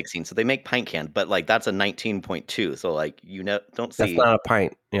is a 16. So they make pint cans, but like that's a 19.2. So like don't see. That's not a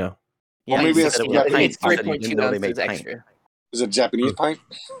pint. Yeah. Well, maybe it's 3.2 ounces extra. Is it a Japanese pint?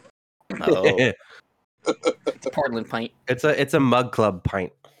 Oh, it's a Portland pint. It's a mug club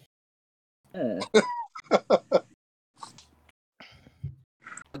pint.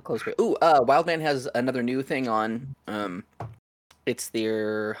 Ooh, Wildman has another new thing on. It's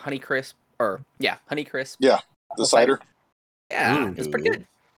their Honey Crisp, Honey Crisp. Yeah, the cider. Yeah, it's pretty good.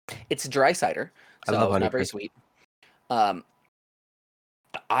 It's dry cider, so it's not very sweet.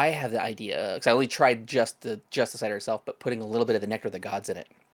 I have the idea because I only tried just the cider itself, but putting a little bit of the nectar of the gods in it,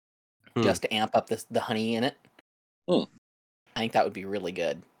 just to amp up the honey in it. I think that would be really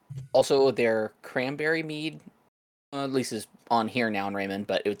good. Also, their cranberry mead, at least is on here now in Raymond,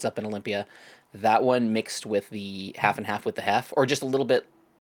 but it's up in Olympia. That one mixed with the half and half with the hef, or just a little bit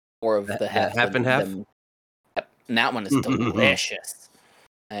more of the hef. Half and half? And that one is delicious.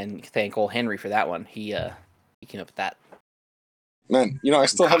 And thank old Henry for that one. He came up with that. Man, I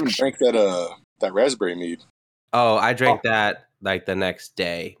still haven't drank that raspberry mead. Oh, I drank that like the next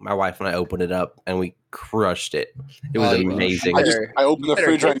day. My wife and I opened it up and we crushed it. It was amazing. I opened the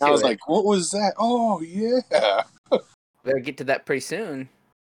fridge right now. I was like, what was that? Oh, yeah. Better get to that pretty soon.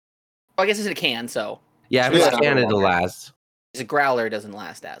 Well, I guess it's in a can, so. Yeah, if it's a can, it'll last. It's a growler, doesn't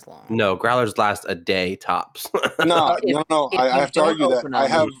last as long. No, growlers last a day tops. No. I have to argue that.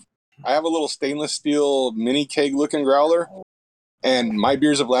 I have a little stainless steel mini keg looking growler, and my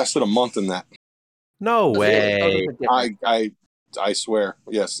beers have lasted a month in that. No way. I swear.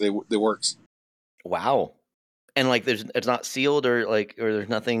 Yes, it works. Wow. And like it's not sealed or there's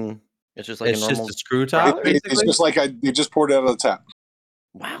nothing. It's just like it's a normal just a screw top. It's just like they just poured it out of the tap.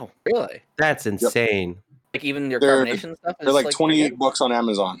 Wow. Really? That's insane. Like even your carbonation stuff? They're like $28 on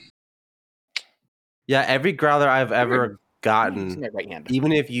Amazon. Yeah, every growler I've ever gotten,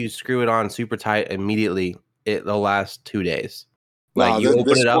 even if you screw it on super tight immediately, it'll last 2 days. Like you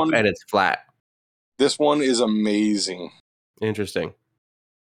open it up and it's flat. This one is amazing. Interesting.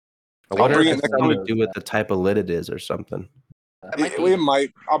 I wonder if it's something to do with the type of lid it is or something. It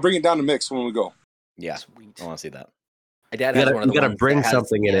might. I'll bring it down to mix when we go. Yeah, sweet. I want to see that. My dad has one of the You gotta bring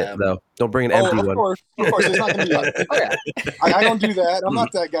something in it though. Don't bring an empty one. Of course, it's not gonna be that. I don't do that. I'm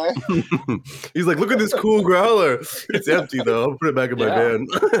not that guy. He's like, look at this cool growler. It's empty though. I'll put it back in my van.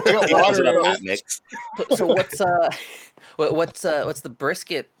 So what's the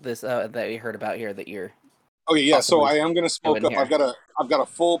brisket that we heard about here that you're? Okay, yeah. So I am gonna smoke up. I've got a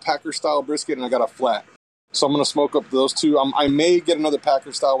full Packer style brisket and I got a flat. So I'm gonna smoke up those two. I may get another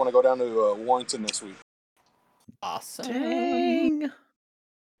Packer style when I go down to Warrington this week. Awesome. Dang.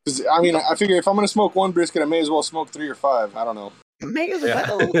 I figure if I'm going to smoke one brisket, I may as well smoke 3 or 5. I don't know. May as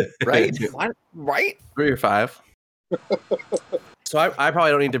well. Right? Right? 3 or 5. So I probably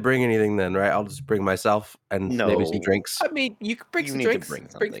don't need to bring anything then, right? I'll just bring myself and maybe some drinks. I mean, you could bring some drinks. Bring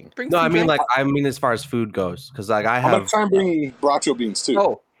something. Bring no, I mean drinks. as far as food goes, because like I'm going to try and bring bracho beans too.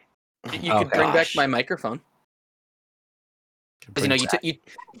 Oh, you could bring back my microphone. Because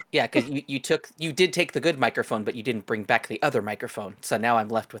you did take the good microphone, but you didn't bring back the other microphone. So now I'm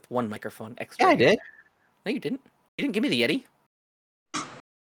left with one microphone extra. Yeah, I did. No, you didn't. You didn't give me the Yeti.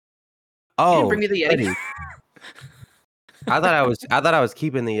 Oh, you didn't bring me the Yeti. I thought I was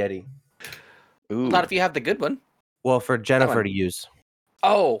keeping the Yeti. Ooh. Not if you have the good one. Well, for Jennifer to use.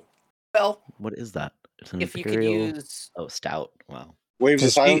 Oh, well. What is that? It's an if imperial... you could use. Oh, stout. Wow. Waves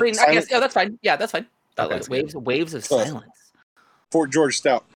of silence. I guess. Oh, that's fine. Yeah, that's fine. Waves of silence. Fort George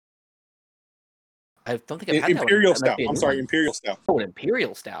Stout. I don't think I've had Imperial that Stout. I'm sorry, Imperial Stout. Oh, an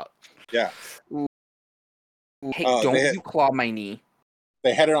Imperial Stout. Yeah. Hey, don't you claw my knee.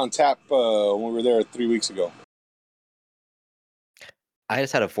 They had it on tap when we were there 3 weeks ago. I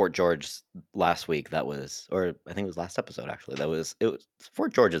just had a Fort George last week. That was, or I think it was last episode actually.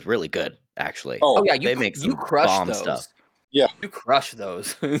 Fort George is really good actually. Oh yeah, they make some bomb stuff. Yeah, you crush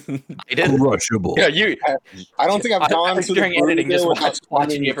those. I did. Crushable. Yeah, I don't think I've gone to during editing just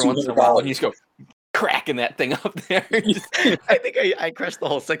watching you every once in a while, and you just go cracking that thing up there. I think I crushed the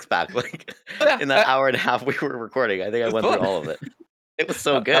whole 6-pack like in that hour and a half we were recording. I think I went through all of it. It was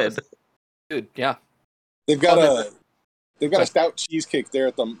so good. Dude, yeah. They've got a stout cheesecake there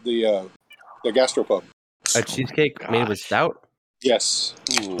at the gastropub. A cheesecake made with stout? Yes.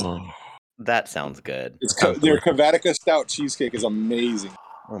 Ooh, that sounds good. Their Cavatica stout cheesecake is amazing.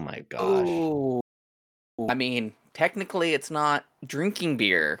 Oh my gosh. Ooh. I mean, technically it's not drinking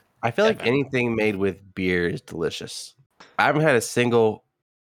beer. I feel like anything made with beer is delicious. I haven't had a single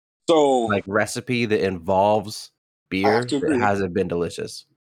recipe that involves beer that hasn't been delicious.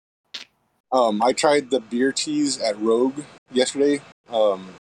 I tried the beer cheese at Rogue yesterday,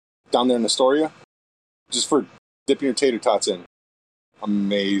 down there in Astoria, just for dipping your tater tots in.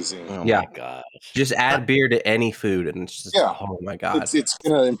 Amazing. Oh my gosh. Just add beer to any food and it's just, oh my God. It's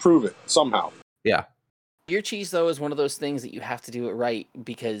going to improve it somehow. Yeah. Beer cheese, though, is one of those things that you have to do it right,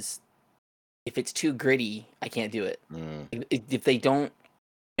 because if it's too gritty, I can't do it. If they don't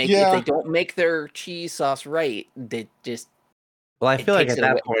make their cheese sauce right, they just... Well, I feel like at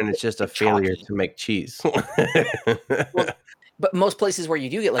that point, it's just a failure to make cheese. But most places where you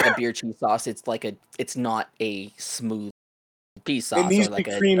do get like a beer cheese sauce, it's not a smooth cheese sauce. It needs to be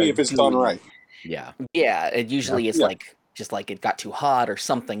creamy if it's done right. Yeah. Yeah, it usually is like it got too hot or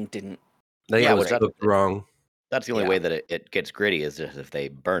something didn't... It was cooked wrong. That's the only way that it gets gritty is just if they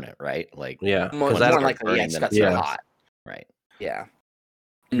burn it, right? Like more likely, it's got too hot. Right. Yeah.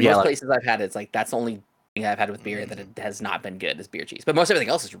 In most places I've had, it's like that's the only thing I've had with beer that it has not been good is beer cheese. But most everything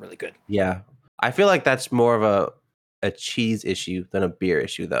else is really good. Yeah. I feel like that's more of a cheese issue than a beer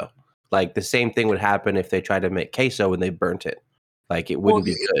issue, though. Like the same thing would happen if they tried to make queso and they burnt it. Like it wouldn't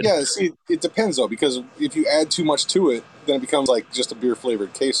be good. Yeah, see, it depends though, because if you add too much to it, then it becomes like just a beer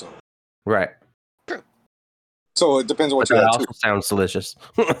flavored queso. Right. True. So it depends on what you add. That also sounds delicious.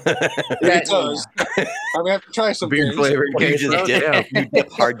 It does. I mean, I have to try some beer flavored queso. You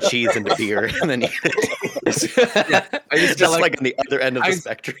dip hard cheese into beer and then I just like on the other end of the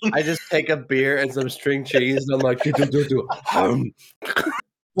spectrum. I just take a beer and some string cheese and I'm like, the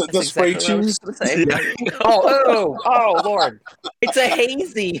spray cheese. Oh, Lord! It's a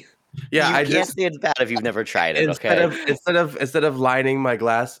hazy. Yeah, I can't say it's bad if you've never tried it. Instead of lining my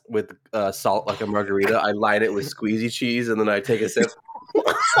glass with salt like a margarita, I line it with squeezy cheese and then I take a sip.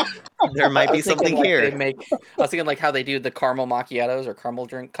 There might be something here. I was thinking like how they do the caramel macchiatos or caramel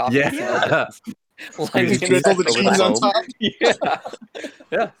drink coffee. Yeah. Drizzle the cheese on top.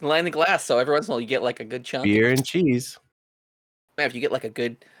 Yeah. Line the glass so every once in a while you get like a good chunk. Beer and cheese. If you get like a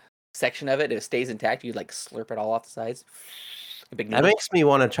good section of it, if it stays intact, you like slurp it all off the sides. That makes me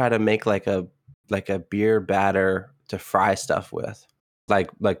want to try to make like a beer batter to fry stuff with, like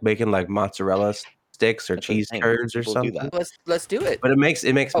making like mozzarella sticks or cheese curds or something. Let's do it. But it makes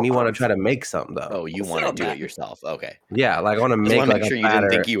me want to try to make something though. Oh, you want to do it yourself? Okay. Yeah, like I want to make like sure a you batter.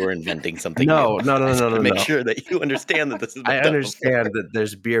 didn't think you were inventing something. No. Make sure that you understand that this is. I understand that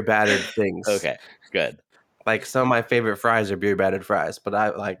there's beer battered things. Okay, good. Like some of my favorite fries are beer battered fries, but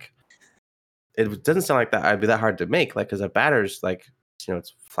I like. It doesn't sound like that. I'd be that hard to make, like because a batter's like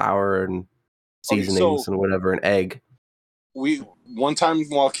it's flour and seasonings and whatever, and egg. We one time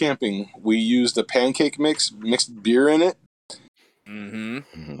while camping, we used a pancake mix, mixed beer in it.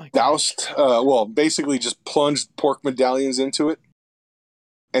 Mm-hmm. Doused, basically just plunged pork medallions into it,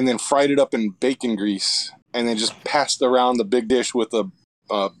 and then fried it up in bacon grease, and then just passed around the big dish with a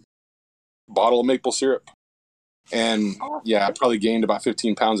bottle of maple syrup. And yeah, I probably gained about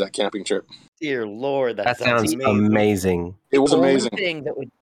 15 pounds that camping trip. Dear Lord, that sounds amazing. It was amazing. The only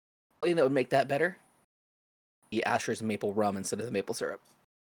thing that would make that better, the Asher's maple rum instead of the maple syrup,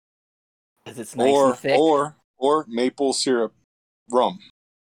 because it's nice and thick. Or maple syrup rum.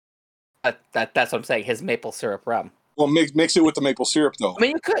 That's what I'm saying. His maple syrup rum. Well, mix it with the maple syrup though. I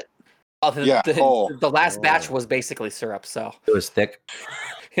mean, you could. The last batch was basically syrup, so it was thick.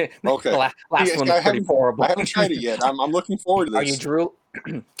 Okay. The last one was pretty horrible. I haven't tried it yet. I'm looking forward to this. Are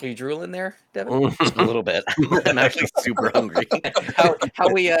you drooling there, Devin? Just a little bit. I'm actually super hungry.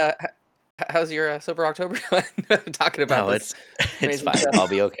 How's your Sober-October? Talking about this. It's fine. I'll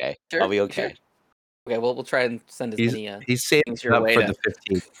be okay. Sure? I'll be okay. Sure. Okay, well, we'll try and send as many. He's saving it up for the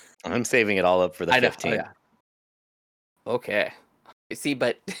 15th. I'm saving it all up for the 15th. Oh, yeah. Okay. See,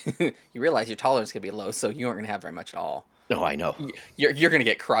 but you realize your tolerance is gonna be low, so you aren't gonna have very much at all. No, I know. You're gonna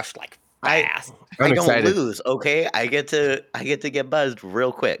get crushed like fast. I don't lose, okay? I get to get buzzed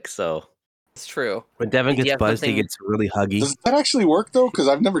real quick, so it's true. When Devin gets buzzed, he gets really huggy. Does that actually work though? Because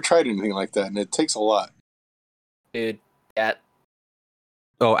I've never tried anything like that, and it takes a lot. Dude, that.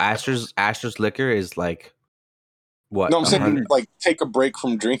 Oh, Asher's liquor is like What? No, I'm saying 100? like take a break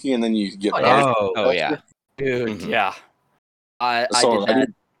from drinking and then you get Oh, back. yeah. Oh yeah. Dude, Mhm. yeah. I So did that.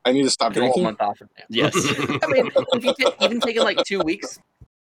 I need to stop Took a whole drinking. month off of that. Yes. I mean, if you even taking like 2 weeks,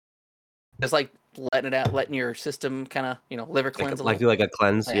 just like letting it out, letting your system kind of, liver cleanse a Like do little. like a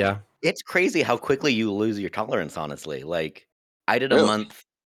cleanse, Oh, yeah. yeah. It's crazy how quickly you lose your tolerance, honestly. Like I did a Really?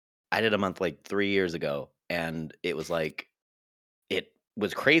 month like 3 years ago, and it was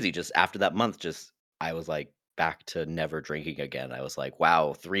crazy. Just after that month, I was like back to never drinking again. I was like,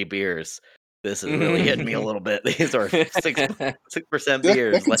 wow, 3 beers. This is really hitting me a little bit. These are 6% That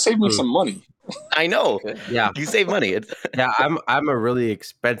beers. could Like, save me some money. I know. Good. Yeah. You save money. It's Yeah, I'm a really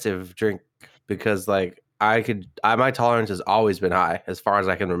expensive drink because like my tolerance has always been high as far as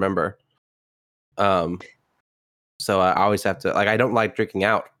I can remember. So I always have to I don't like drinking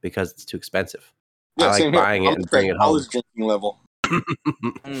out because it's too expensive. I Yeah, like same here. buying it I'm and at bringing it home. college drinking level.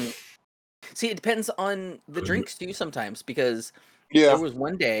 Mm. See, it depends on the drinks too sometimes, because Yeah. there was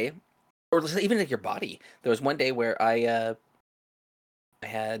one day, or even like your body. There was one day where I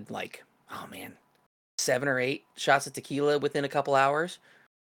had like, oh man, 7 or 8 shots of tequila within a couple hours.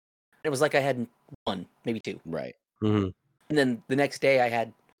 It was like I had 1, maybe 2, right. Mhm. and then the next day I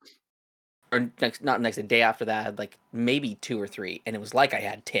had, or not next day, day after that I had like maybe 2 or 3, and it was like I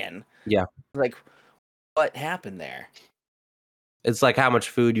had 10. Yeah. Like, what happened there? It's like how much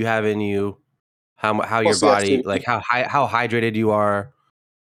food you have in you, how your Plus the body, activity. like how hydrated you are.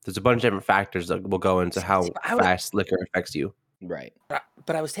 There's a bunch of different factors that will go into how See, I would- fast liquor affects you. Right.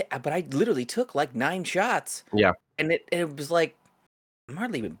 But I literally took like 9 shots. Yeah. And it was like, I'm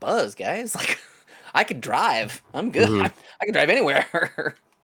hardly even buzzed, guys. Like, I could drive. I'm good. Mhm. I can drive anywhere.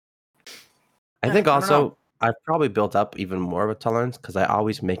 I think I don't know. also I've probably built up even more of a tolerance because I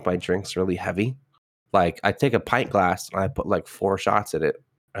always make my drinks really heavy. Like I take a pint glass and I put like 4 shots in it,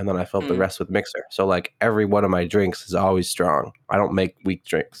 and then I fill up the Mm. rest with mixer. So like every one of my drinks is always strong. I don't make weak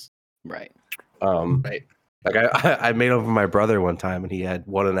drinks. Right. Right. Like I made over my brother one time and he had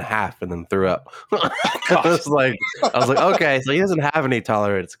 1.5 and then threw up. I gosh. was like, okay, so he doesn't have any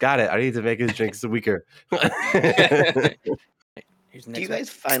tolerance. Got it. I need to make his drinks weaker. Here's the Do next you one. guys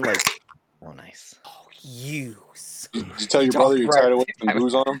find like oh nice. Oh, use. Did you tell your brother you're tired of wasting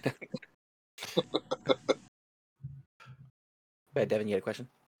booze on him? Go ahead, Devin, you had a question?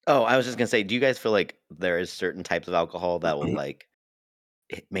 Oh, I was just gonna say, do you guys feel like there is certain types of alcohol that will like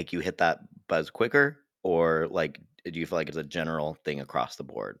make you hit that buzz quicker, or like do you feel like it's a general thing across the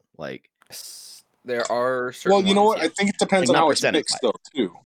board? Like, There are certain Well, you know ones, what? I think it depends Like, on not how it's percentage mixed, wise. though,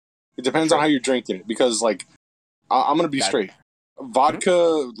 too. It depends True. on how you're drinking it, because like I'm gonna be Got it. straight.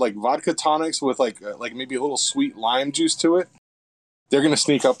 Vodka, like vodka tonics with like maybe a little sweet lime juice to it, they're gonna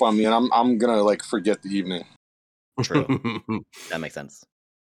sneak up on me, and I'm gonna like forget the evening. True. That makes sense.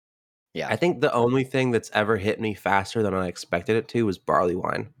 Yeah. I think the only thing that's ever hit me faster than I expected it to was barley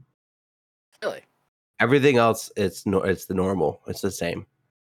wine. Really? Everything else, it's the normal. It's the same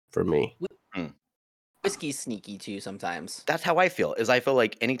for me. Whiskey's sneaky too sometimes. That's how I feel. Is I feel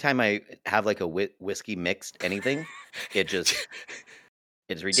like anytime I have like a whiskey mixed anything, it's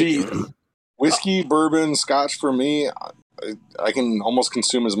ridiculous. Whiskey, bourbon, scotch for me, I can almost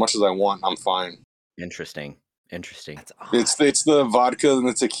consume as much as I want. I'm fine. Interesting. That's odd. It's the vodka and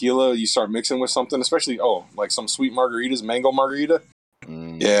the tequila you start mixing with something, especially like some sweet margaritas, mango margarita.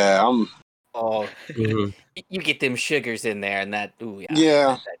 Mm. Yeah, I'm. Oh, Mhm. you get them sugars in there, and that. Ooh, yeah.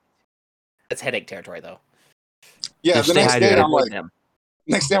 Yeah. That's headache territory, though. Yeah, Just the stay next day hydrated. I'm like, Them.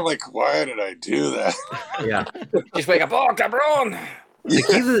 why did I do that? Yeah. Just wake up. Oh, cabron.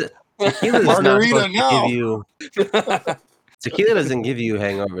 Tequila is not Margarita supposed to now. give you. Tequila doesn't give you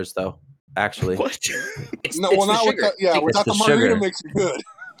hangovers, though. Actually, What? No, well, not with the, See, without the the margarita sugar. makes it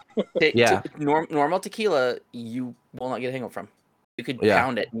good. Yeah. Normal tequila, you will not get a hangover from. You could Yeah.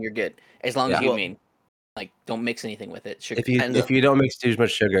 pound it and you're good, as long as Yeah. you don't mix anything with it. Sugar. If you don't mix too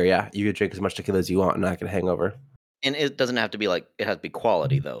much sugar, yeah, you could drink as much tequila as you want and not get a hangover. And it doesn't have to be like it has to be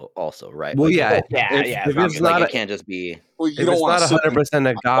quality though, also, right? Well, Like, yeah. Yeah, If it's like not it can't just be Well, if you don't it's want not to sip it, 100%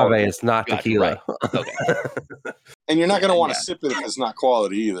 agave, it's not Gotcha, tequila. right. Okay. and you're not going to want to Yeah. sip it if it's not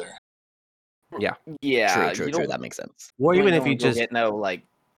quality either. Yeah, True, you true. don't That makes sense. Or you even don't if you go just get no like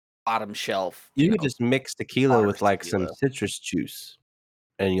bottom shelf. you could just mix tequila farmer's with like some tequila. citrus juice,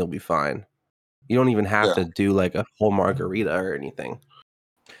 and you'll be fine. You don't even have Yeah. to do like a whole margarita or anything.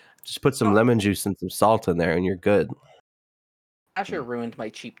 Just put some lemon juice and some salt in there, and you're good. Asher ruined my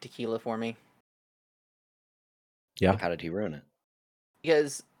cheap tequila for me Yeah. Like, how did he ruin it?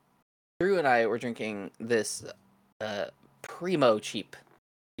 because Drew and I were drinking this primo cheap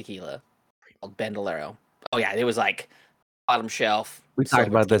tequila called Bandolero. Oh yeah, it was like bottom shelf. We talked silver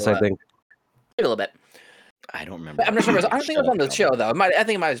about this, I tequila. think. A little bit. I don't remember. I'm not sure. I don't think it was on the Shut show up, though. I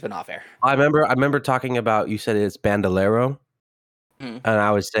think it might have been off air. I remember talking about, you said it's Bandolero, Mm. and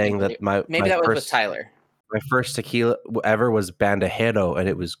I was saying that Maybe that was with Tyler. My first tequila ever was Bandejero, and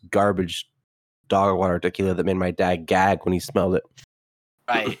it was garbage dog water tequila that made my dad gag when he smelled it.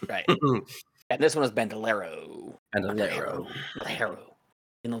 Right. And this one was Bandolero. Bandolero.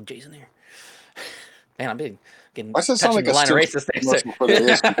 You know, Jason here. Man, I'm getting Why does that sound like the a line of Simpsons racist things. commercial for the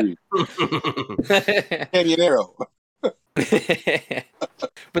SUV? Canyonero.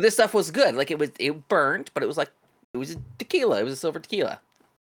 But this stuff was good. Like it burned, but it was a tequila. It was a silver tequila.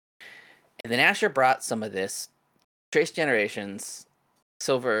 And then Asher brought some of this Trace Generations,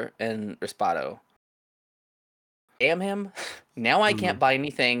 Silver, and Rispado. Damn him. Now I can't buy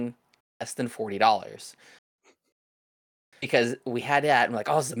anything less than $40. Because we had that and we're like,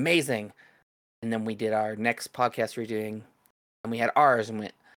 oh, this is amazing. And then we did our next podcast redoing and we had ours and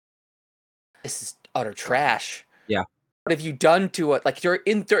went, this is utter trash. Yeah. What have you done to it? Like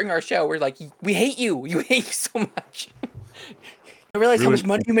during our show, we're like, we hate you. You hate you so much. I realize how much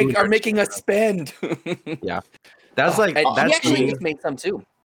money you are making us spend. Yeah. That's he actually just made some too.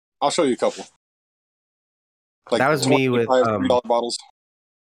 I'll show you a couple. Like that was me with $3 bottles.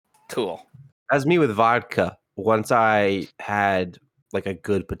 Cool. That was me with vodka. Once I had like a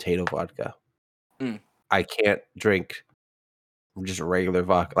good potato vodka, I can't drink just regular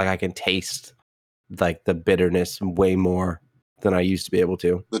vodka. Like I can taste like the bitterness way more than I used to be able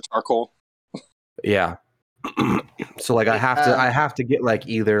to. The charcoal. Yeah. So like I have to get like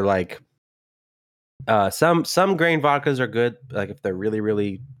either like some grain vodkas are good, like if they're really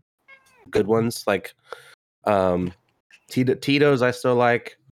really good ones, like Tito's I still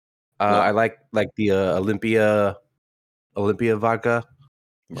like. I like the Olympia vodka.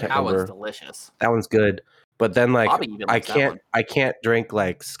 That one's delicious. That one's good. But then like I can't drink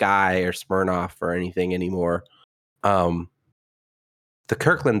like Sky or Smirnoff or anything anymore. The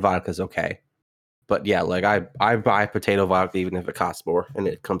Kirkland vodka's okay. But yeah, like I buy potato vodka even if it costs more and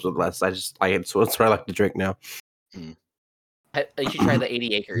it comes with less. That's what I like to drink now. You should try the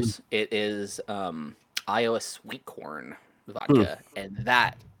 80 Acres. It is Iowa sweet corn vodka, and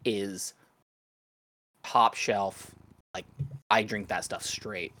that is top shelf. Like I drink that stuff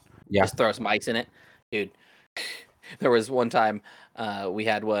straight. Yeah, just throw some ice in it, dude. There was one time we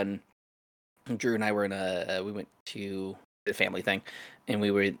had one. Drew and I were in we went to the family thing, and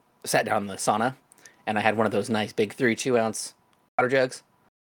we sat down in the sauna, and I had one of those nice big 32 ounce water jugs.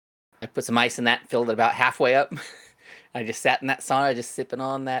 I put some ice in that, filled it about halfway up. I just sat in that sauna, just sipping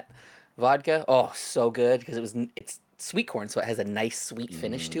on that vodka. Oh, so good because it's sweet corn, so it has a nice sweet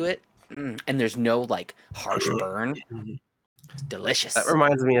finish to it, and there's no like harsh burn. It's delicious. That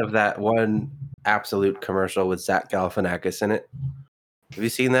reminds me of that one Absolute commercial with Zach Galifianakis in it. Have you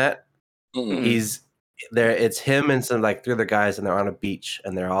seen that? He's there. It's him and some like 3 other guys, and they're on a beach,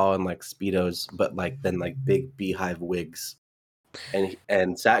 and they're all in like Speedos, but like then like big beehive wigs,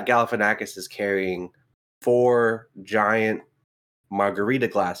 and Zach Galifianakis is carrying 4 giant margarita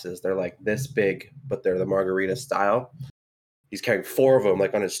glasses. They're like this big, but they're the margarita style. He's carrying 4 of them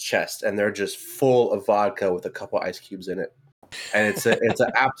like on his chest, and they're just full of vodka with a couple ice cubes in it. And it's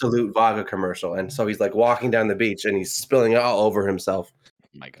an Absolute vodka commercial. And so he's like walking down the beach and he's spilling it all over himself.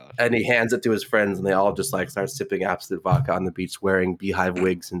 Oh my gosh. And he hands it to his friends, and they all just like start sipping Absolute vodka on the beach, wearing beehive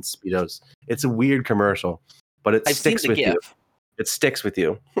wigs and Speedos. It's a weird commercial, but it sticks with you. It sticks with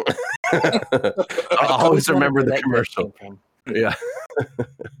you. I'll always remember the commercial. Yeah.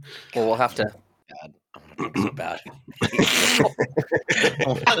 Well, we'll have to. God, I'm gonna drink so bad.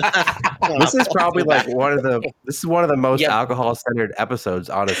 This is probably like one of the most alcohol centered episodes,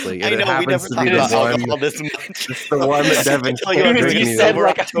 honestly. I know we never talked about alcohol this much. It's the one that Devin you said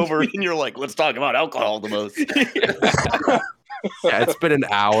Sober-Tober, and you're like, let's talk about alcohol the most. Yeah, it's been an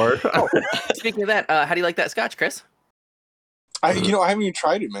hour. Speaking of that, how do you like that scotch, Chris? I haven't even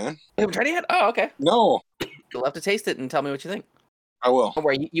tried it, man. You haven't tried it yet? Oh, okay. No. You'll have to taste it and tell me what you think. I will. Don't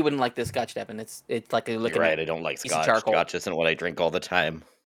worry, you wouldn't like this scotch, Devin. It's like a look. You're right. I don't like scotch. Scotch isn't what I drink all the time.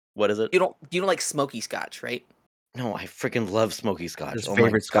 What is it? You don't like smoky scotch, right? No, I freaking love smoky scotch. His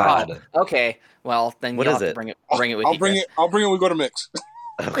favorite scotch. Oh, okay. Well, then what is it? Bring it with you. I'll bring it when we go to mix.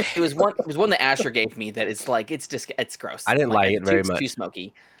 Okay. It was one that Asher gave me that it's like it's gross. I didn't like it very much. It's too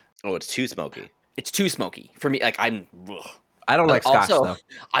smoky. Oh, it's too smoky. It's too smoky for me. Like I don't like scotch also, though.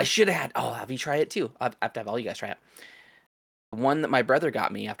 I should have had. Oh, have you tried it too? I have to have all you guys try it. One that my brother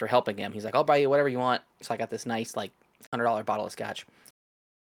got me after helping him. He's like, I'll buy you whatever you want. So I got this nice like $100 bottle of scotch,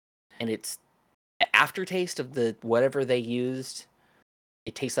 and it's the aftertaste of the whatever they used.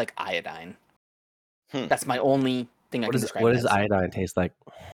 It tastes like iodine. That's my only thing I can describe. What does iodine taste like?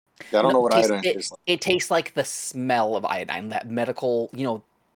 Yeah, I don't know what tastes, iodine tastes like. It tastes like the smell of iodine, that medical, you know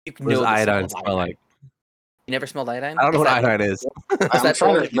What does the smell iodine of smell iodine. like? You never smelled iodine? I don't know what iodine is. I'm that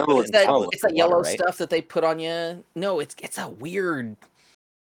trying to like you remember put what it it in smells tablets It's that of water, yellow right? stuff that they put on you. No, it's a weird.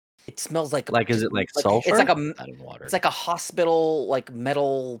 It smells like Like, is it like It's sulfur? like Out of water. it's like a hospital like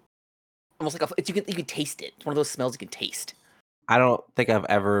metal, almost like you can taste it. It's one of those smells you can taste. I don't think I've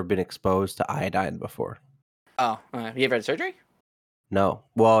ever been exposed to iodine before. Oh, you ever had surgery? No.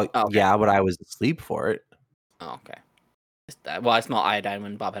 Well, Oh, okay. yeah, but I was asleep for it. Oh, okay. Well, I smell iodine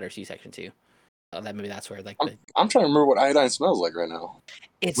when Bob had her C-section too. Maybe that's where like I'm trying to remember what iodine smells like right now.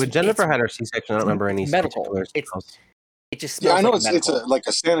 When Jennifer had her C-section, I don't remember any medical. particular smells. It just Yeah, smells I know like it's medical. like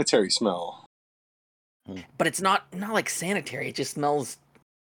a sanitary smell. But it's not like sanitary. It just smells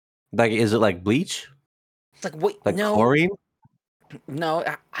Like, is it like bleach? it's like wait, Like no, chlorine? no,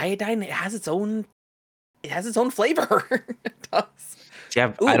 iodine. It has its own flavor. It does.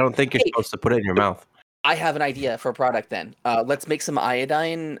 Yeah, Ooh, I don't think you're hey. supposed to put it in your mouth. I have an idea for a product then. Let's make some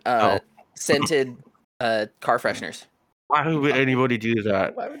iodine scented car fresheners. Why would anybody do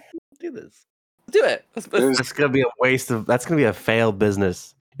that? Why would you do this? Do it. That's gonna be a waste of. That's gonna be a failed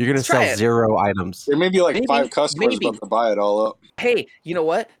business. You're gonna Let's try sell it. 0 items. There may be like Maybe, 5 customers maybe. about to buy it all up. Hey, you know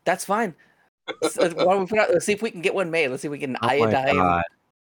what? That's fine. Why don't we put out, let's see if we can get one made. Let's see if we can Oh my God.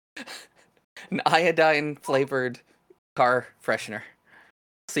 an iodine flavored car freshener.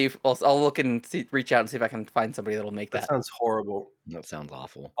 See if I'll look and reach out and see if I can find somebody that'll make That that. sounds horrible. That sounds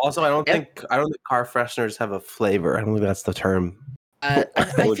awful. Also, I don't Yep. think car fresheners have a flavor. I don't think that's the term. I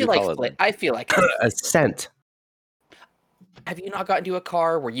would feel you call it like then? I feel like A scent. have you not gotten into a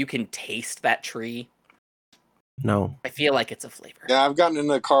car where you can taste that tree? No. I feel like it's a flavor. Yeah, I've gotten in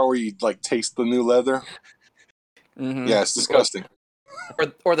a car where you like taste the new leather. Mm-hmm. Yeah, it's disgusting.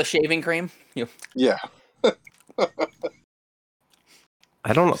 Or the shaving cream. Yeah.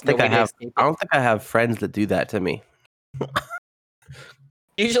 I don't There's think no I way to have. escape I it. don't think I have friends that do that to me.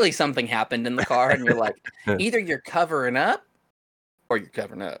 Usually something happened in the car, and you're like, either you're covering up, or you're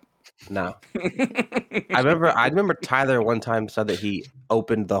covering up. No. I remember Tyler one time said that he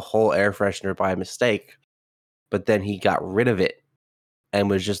opened the whole air freshener by mistake, but then he got rid of it and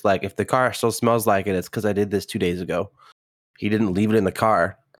was just like, if the car still smells like it, it's because I did this 2 days ago. He didn't leave it in the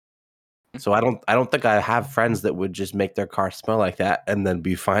car. So I don't think I have friends that would just make their car smell like that and then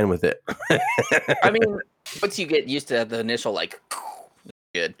be fine with it. I mean, once you get used to the initial like,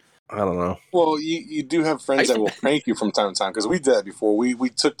 good. I don't know. Well, you do have friends that will prank you from time to time because we did that before. We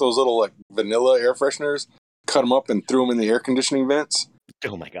took those little like vanilla air fresheners, cut them up, and threw them in the air conditioning vents.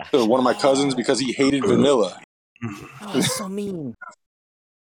 Oh my gosh. To one of my cousins because he hated vanilla. Oh, that's so mean.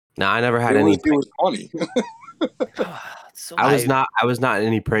 No, I never had It any. was funny. So I was not in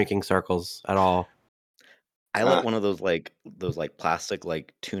any pranking circles at all. I let one of those plastic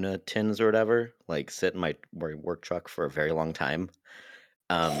like tuna tins or whatever like sit in my work truck for a very long time.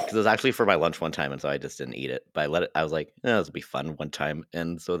 Because it was actually for my lunch one time, and so I just didn't eat it. But I was like, this will be fun one time,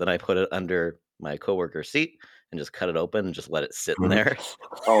 and so then I put it under my coworker's seat and just cut it open and just let it sit in there.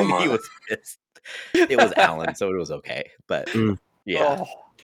 Oh And my! he was pissed. It was Alan, so it was okay. But yeah,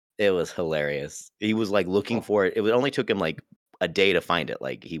 it was hilarious. He was like looking for it. It only took him like a day to find it.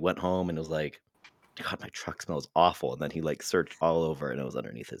 Like he went home and was like, "God, my truck smells awful," and then he like searched all over, and it was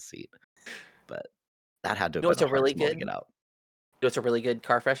underneath his seat. But that had to have been a hard smell to get out. You know what's a really good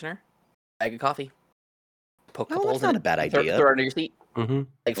car freshener? Bag of coffee. Poke a couple that's holes in not it, a bad idea. Throw it under your seat. Mm-hmm.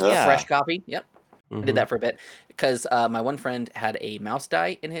 Like Yeah. fresh coffee. Yep. Mm-hmm. I did that for a bit because my one friend had a mouse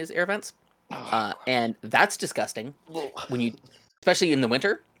die in his air vents, and that's disgusting. When you, especially in the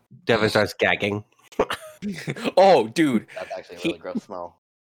winter. Devin starts gagging. Oh, dude, That's actually a really gross smell.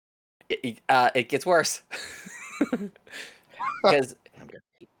 it gets worse because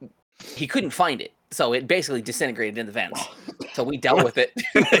he couldn't find it, so it basically disintegrated in the vents. So we dealt with it.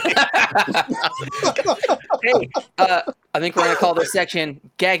 Hey, I think we're gonna call this section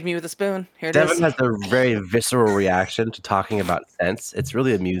 "Gag Me with a Spoon." Here it Devin is. has a very visceral reaction to talking about scents. It's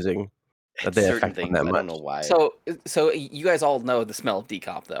really amusing that they Certain affect him things, that I much. don't know why. So you guys all know the smell of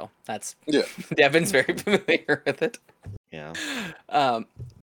decomp, though. That's Yeah. Devin's very familiar with it. Yeah.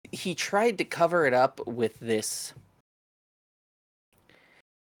 He tried to cover it up with this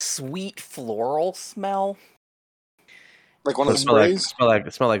sweet floral smell. Like one of the Smell like, sprays.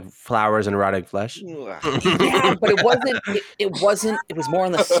 smell like flowers and rotting flesh. Yeah, but it wasn't. It wasn't. It was more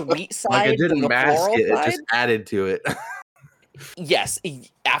on the sweet side Like it than didn't the mask floral it; side. it just added to it. Yes.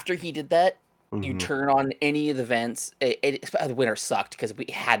 After he did that, you Mhm. turn on any of the vents. The winter sucked because we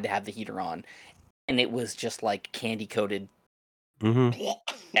had to have the heater on, and it was just like candy coated Mhm.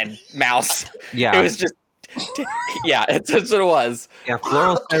 and mouse. Yeah, It was just Yeah, that's what it was. Yeah,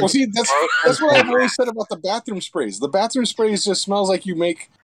 floral scents. Well, see, that's what I've always said about the bathroom sprays. The bathroom sprays just smells like you make,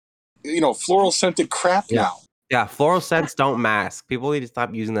 floral scented crap now. Yeah, floral scents don't mask. People need to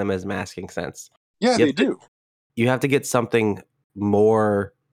stop using them as masking scents. Yeah, they do. You have to get something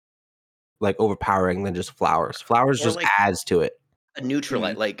more like overpowering than just flowers. Flowers Or just like adds to it. a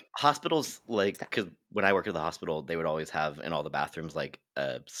neutralite, like hospitals, like because when I worked at the hospital, they would always have in all the bathrooms like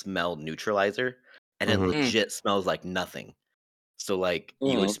a smell neutralizer, and it legit smells like nothing. So like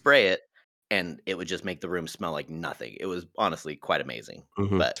you would spray it, and it would just make the room smell like nothing. It was honestly quite amazing.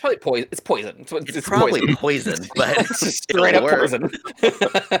 But It's probably poison. It's poison. it's probably poison, but it's just straight up poison.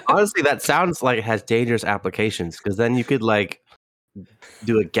 Honestly, that sounds like it has dangerous applications because then you could like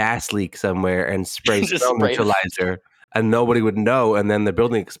do a gas leak somewhere and spray Just smell spray it. neutralizer, and nobody would know, and then the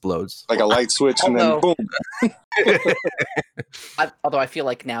building explodes. Like a light switch, and then boom. Although I feel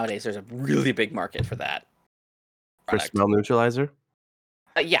like nowadays there's a really big market for that. For smell neutralizer?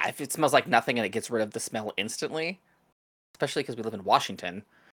 Yeah, if it smells like nothing and it gets rid of the smell instantly, especially because we live in Washington,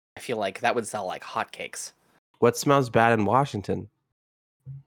 I feel like that would sell like hotcakes. What smells bad in Washington?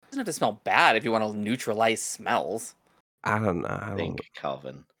 It doesn't have to smell bad if you want to neutralize smells. I don't know. Think,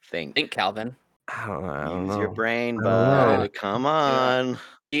 Calvin. Think, Calvin. I don't know. Use your brain, bud. Come on.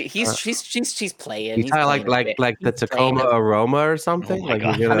 She's playing. You kind of like the Tacoma aroma or something. Oh my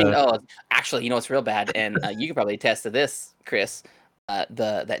God. Gonna... I mean, actually, what's real bad, and you can probably attest to this, Chris.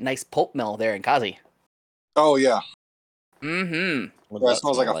 That nice pulp mill there in Kazi. Oh yeah. Mm-hmm. That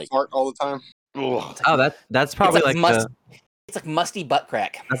smells like a fart all the time. Oh, that's probably it's like musty butt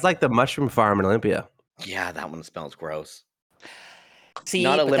crack. That's like the mushroom farm in Olympia. Yeah, that one smells gross. See,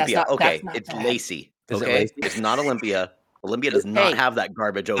 not Olympia. That's it's bad. Lacey. Is it Okay, Lacey? it's not Olympia. Olympia does not have that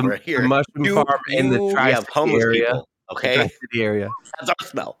garbage over here. The mushroom farm in the we have homeless area. people. Okay, Tri-City area. That's our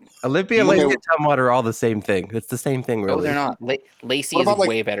smell. Olympia, Lacey, and Tumwater are all the same thing. It's the same thing, really. No, they're not. Lacey is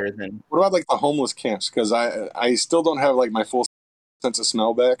way better than. What about like the homeless camps? Because I still don't have like my full sense of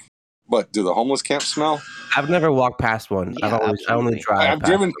smell back. But do the homeless camps smell? I've never walked past one. Yeah, I only drive. I've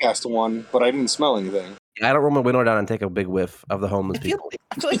driven past one, but I didn't smell anything. I don't roll my window down and take a big whiff of the homeless people.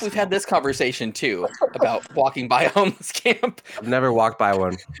 I feel like we've had this conversation too about walking by a homeless camp. I've never walked by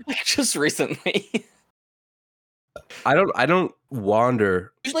one. Just recently. I don't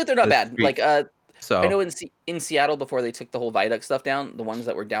wander. Usually they're not bad. street. Like So I know in Seattle before they took the whole viaduct stuff down, the ones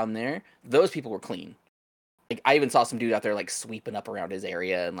that were down there, those people were clean. Like I even saw some dude out there like sweeping up around his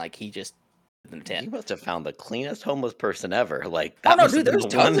area, and like he just in a tent. You must have found the cleanest homeless person ever. Like Oh that no, must dude, have there's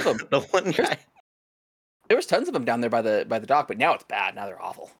been tons of them. The one guy. There was tons of them down there by the dock, but now it's bad. Now they're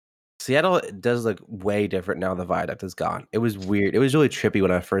awful. Seattle does look way different now the viaduct is gone. It was weird. It was really trippy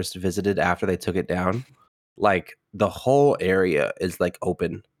when I first visited after they took it down. Like the whole area is like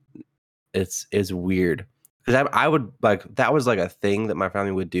open. It's weird. Because I would like that was like a thing that my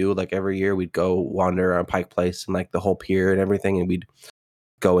family would do. Like every year we'd go wander on Pike Place and like the whole pier and everything, and we'd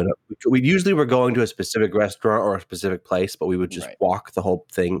go in. We usually were going to a specific restaurant or a specific place, but we would just walk the whole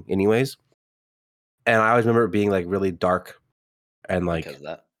thing anyways. And I always remember it being like really dark and like Because of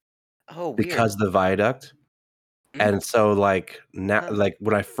that. Oh, weird. because of the viaduct. And so like now like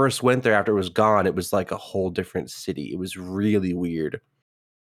when I first went there after it was gone, it was like a whole different city. It was really weird.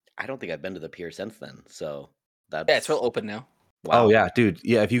 I don't think I've been to the pier since then. So that's Yeah, it's real open now. Wow. Oh yeah, dude.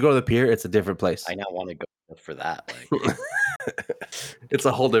 Yeah, if you go to the pier, it's a different place. I now want to go for that. Like It's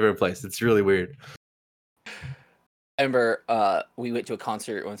a whole different place. It's really weird. I remember we went to a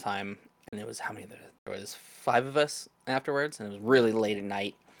concert one time, and it was how many there was 5 of us afterwards, and it was really late at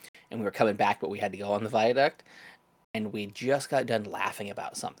night, and we were coming back, but we had to go on the viaduct, and we just got done laughing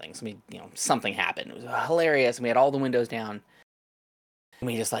about something. So something happened. It was hilarious, and we had all the windows down, and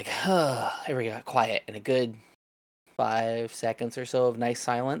we just like, everybody got quiet, and a good 5 seconds or so of nice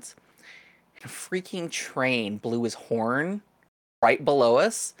silence. A freaking train blew his horn right below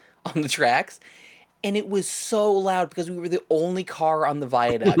us on the tracks. And it was so loud because we were the only car on the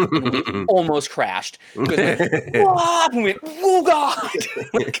viaduct, and we almost crashed. We went, oh god!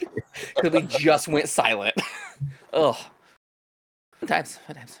 Because we just went silent. Oh, good times.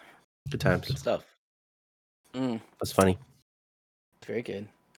 Good times. good stuff. That's funny. Very good.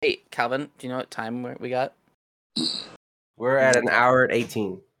 Hey, Calvin, do you know what time we got? We're at an hour at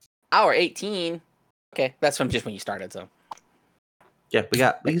 18. Hour 18. Okay, that's from just when you started. So Yeah,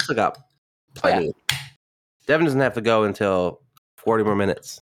 we still got plenty. Yeah. Devin doesn't have to go until 40 more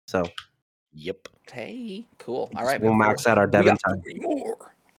minutes. So Yep. Hey, cool. All right, we'll max out our Devin time.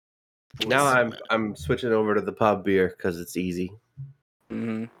 More. Now I'm switching over to the pub beer because it's easy.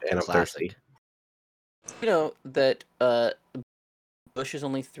 Mm-hmm. And I'm thirsty. You know that Bush is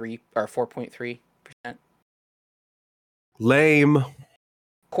only 3 or 4.3%. Lame.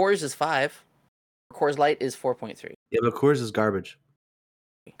 Coors is 5. Coors Light is 4.3. Yeah, but Coors is garbage.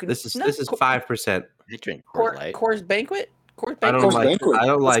 This is 5%. I drink Coors Light. Coors Banquet. Coors I Banquet. don't Coors like. Banquet. I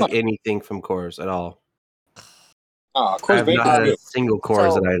don't That's like not- anything from Coors at all. I Coors have not Banquet's had a good. single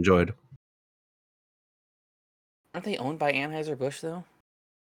Coors So- that I enjoyed. Aren't they owned by Anheuser-Busch though?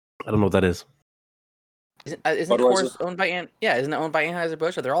 I don't know what that is. Isn't Budweiser. Coors owned by isn't it owned by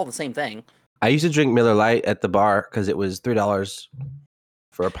Anheuser-Busch? Or they're all the same thing. I used to drink Miller Lite at the bar because it was $3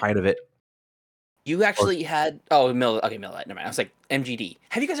 for a pint of it. You actually had Miller Lite. Never mind. I was like MGD.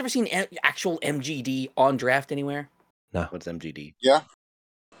 Have you guys ever seen actual MGD on draft anywhere? No. What's MGD? Yeah.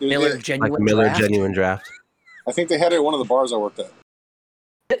 Miller They- Genuine Like Miller Draft? Genuine Draft. I think they had it at one of the bars I worked at.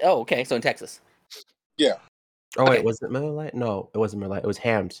 Oh, okay. So in Texas. Oh wait, Okay. was it Miller Lite? No, it wasn't Miller Lite. It was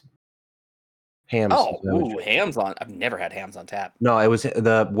Hams. Hams. Oh, Hams on. I've never had Hams on tap. No, it was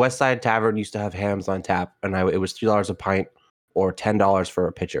the West Side Tavern used to have Hams on tap, and it was $3 a pint or $10 for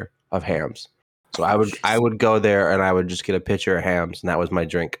a pitcher of Hams. So I would go there and I would just get a pitcher of Hams, and that was my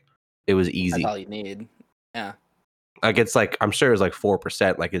drink. It was easy. That's all you need. Yeah. Like it's like I'm sure it was like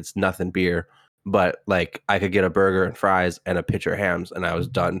 4%. Like it's nothing beer, but like I could get a burger and fries and a pitcher of Hams, and I was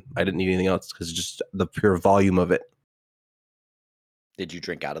done. I didn't need anything else because just the pure volume of it. Did you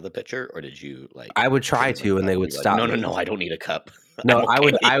drink out of the pitcher, or did you like? I would try drink from to, the and they cup? would You're like, stop. No, me. I don't need a cup. No, I'm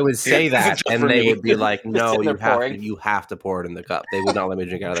okay. I would say This is that, just and for they me. would be like, "No, sitting you there have pouring. you have to pour it in the cup." They would not let me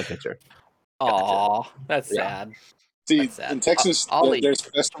drink out of the pitcher. Aw, that's Yeah. sad. See, That's sad. in Texas, I'll eat. there's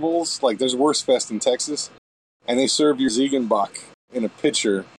festivals. Like, there's Wurstfest in Texas, and they serve your Ziegenbach in a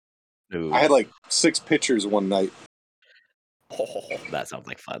pitcher. Ooh, I had like 6 pitchers one night. Oh, that sounds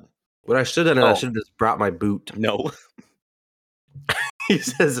like fun. What I should have done, I Oh. should have just brought my boot. No, He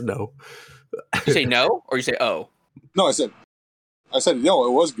says no. you say no or you say oh? No, I said no.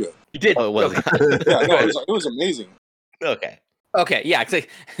 It was good. You did. oh, it was Yeah, no, it was amazing. okay. Okay, yeah. 'Cause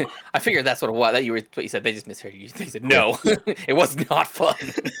I figured that's what it was. That you were what you said. They just misheard you. They said no. It was not fun.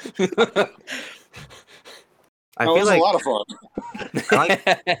 I No, it feel was like a lot of fun.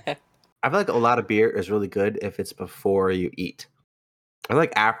 I feel like a lot of beer is really good if it's before you eat. I feel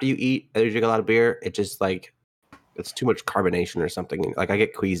like after you eat and you drink a lot of beer, it just like it's too much carbonation or something. Like I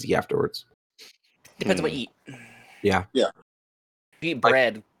get queasy afterwards. Depends on what you eat. Yeah. You eat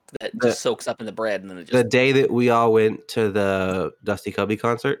bread that just soaks up in the bread and then it The just. day that we all went to the Dusty Cubby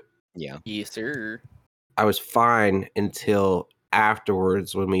concert, Yeah. Yes, sir. I was fine until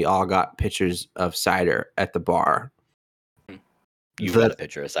afterwards when we all got pitchers of cider at the bar. You The- got a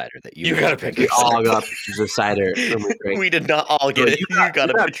pitcher of cider that You got a pitcher We of all cider. got pitchers of cider. when we drank. We did not all get No, it. You got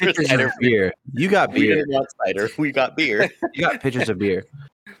a pitcher of pitchers cider. beer. You got We beer. didn't want cider. We got beer. You got pitchers of beer.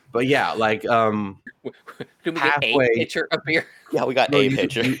 But yeah, like Did we get halfway- a pitcher of beer? Yeah, we got no, a you,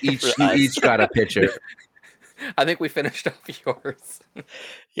 pitcher. you each for you us. each got a pitcher. I think we finished off yours.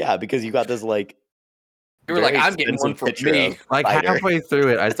 Yeah, because you got this like. You were like, very I'm getting one expensive for pitcher me. of Like cider. halfway through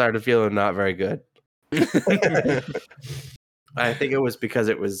it, I started feeling not very good. I think it was because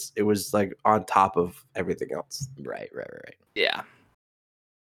it was like on top of everything else. Right. Yeah.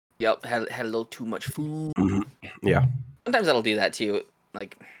 Yep. Had a little too much food. Mhm. Yeah. Sometimes that'll do that too.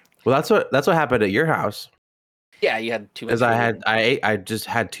 Like, Well, that's what happened at your house. yeah, you had too much. Because I just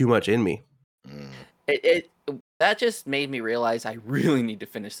had too much in me. Mm. That just made me realize I really need to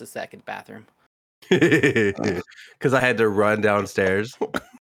finish the second bathroom. Because I had to run downstairs.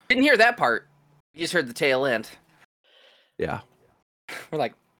 Didn't hear that part. You just heard the tail end. Yeah. We're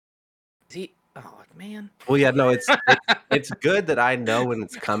like, is he? Oh man. Well, yeah, no, it's good that I know when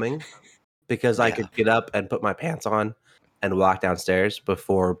it's coming because I Yeah. could get up and put my pants on and walk downstairs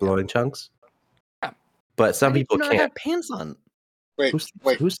before blowing chunks. Yeah. But some Why did people you not can't. have pants on. Wait,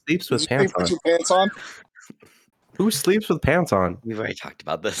 Who sleeps Did with you pants put on? your pants on? Who sleeps with pants on? We've already talked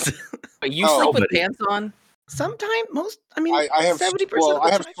about this. But you Oh, sleep with buddy. pants on? Sometime, I mean, I have 70% well, of the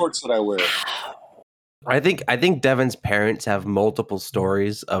I have time. shorts that I wear. I think Devin's parents have multiple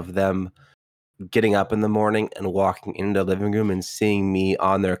stories of them getting up in the morning and walking into the living room and seeing me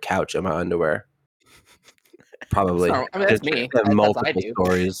on their couch in my underwear. Probably. So, I mean, that's They me. have That's what I multiple do.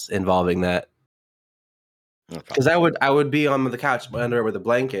 stories involving that. No Because problem. I would be on the couch in my underwear with a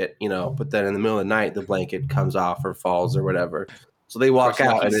blanket, but then in the middle of the night the blanket comes off or falls or whatever. So they walk Or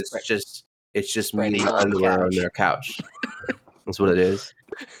out and he's it's just me spreading in my on the underwear on couch. their couch. That's what it is.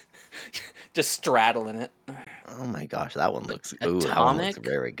 Just straddling it. Oh my gosh, that one looks. Ooh, that one looks Atomic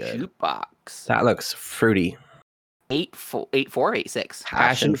very good. Jukebox. That looks fruity. 8486.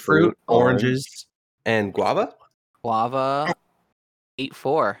 Passion fruit, oranges, and guava. Guava.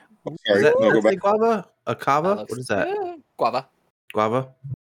 84. Is Sorry, that no, go is it back. guava? A That cava? looks- What is that? Yeah, guava. Guava?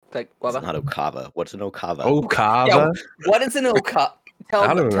 Like guava. It's not Okava. What's an Okava? Okava. Yeah, what is an Okava?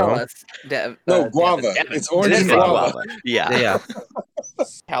 Tell us, Dev. No, guava. Devin. It's orange and It's guava. Yeah.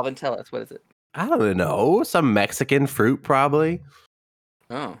 Calvin, tell us, what is it? I don't know. Some Mexican fruit, probably.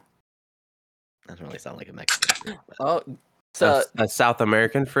 Oh. Doesn't really sound like a Mexican fruit. Oh, so A South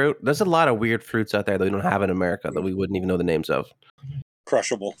American fruit. There's a lot of weird fruits out there that we don't have in America that we wouldn't even know the names of.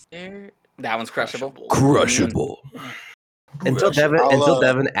 Crushable. that one's crushable. Crushable. Until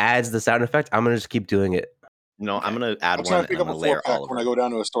Devin adds the sound effect, I'm gonna just keep doing it. No, I'm gonna add I'm one. trying to pick and up I'm a gonna layer 4-pack all of when I them. go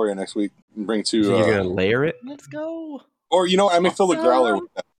down to Astoria next week and bring to. So you're gonna layer it? Let's go. Or I may fill the growler with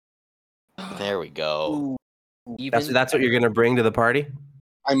that. There we go. That's what you're gonna bring to the party?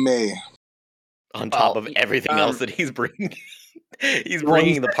 I may. On top of everything else that he's bringing. He's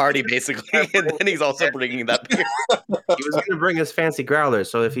bringing the party, basically, and then he's also bringing that beer. He was gonna bring his fancy growler,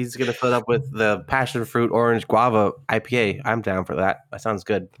 so if he's gonna fill it up with the passion fruit orange guava IPA, I'm down for that. That sounds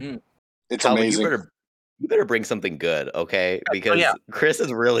good. It's Calvin, amazing. you better bring something good, okay? Because Chris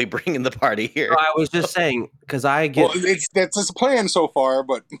is really bringing the party here. No, I was just saying, because I get... Well, that's his plan so far,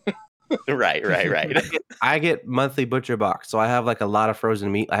 but... Right. I get monthly butcher box, so I have like a lot of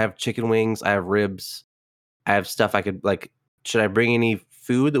frozen meat. I have chicken wings, I have ribs, I have stuff I could like... Should I bring any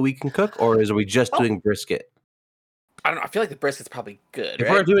food that we can cook, or are we just doing brisket? I don't know. I feel like the brisket's probably good.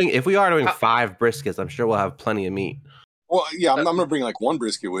 If we are doing 5 briskets, I'm sure we'll have plenty of meat. Well, yeah, I'm gonna bring like one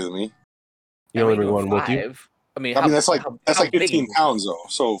brisket with me. You only bring one with you? I mean, that's like 15 pounds though.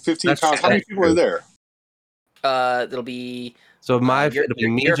 So 15 pounds. How many people are there? It'll be it'll be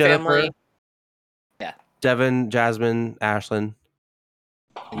me, your Jennifer, family. Yeah. Devin, Jasmine, Ashlyn.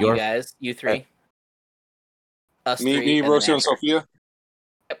 You guys, you 3. Us me, Rocio, and Sophia.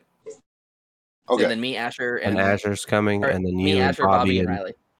 Yep. Okay. And then me, Asher, and Asher's coming, and then me, you, Asher, Bobby,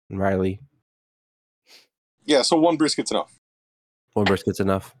 and Riley. Yeah, so one brisket's enough. One brisket's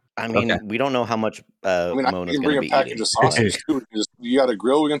enough. I mean, we don't know how much Mona's I can going bring to a be package eating. of sausage too. You got a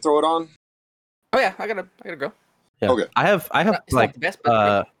grill we can throw it on? Oh yeah, I got a grill. Yeah. Okay. I have It's like not the best,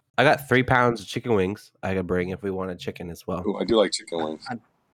 but I got 3 pounds of chicken wings I could bring if we wanted chicken as well. Ooh, I do like chicken wings. I'm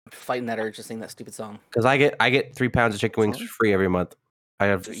fighting that urge to sing that stupid song. Because I get 3 pounds of chicken wings for free every month. I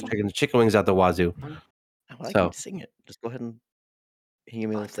have chicken wings out the wazoo. I would like you to sing it. Just go ahead and give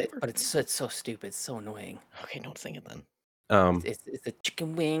me the flavor. But it's so stupid. It's so annoying. Okay, don't sing it then. It's a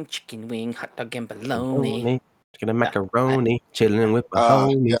chicken wing, hot dog and bologna. Chicken and macaroni, chilling with my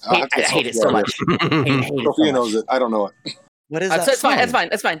homies. I hate it so much. Sophia knows it. I don't know it. What is that? It's fine.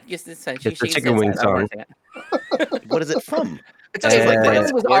 It's fine. Yes, it's fine. It's the chicken wing song. What is it from?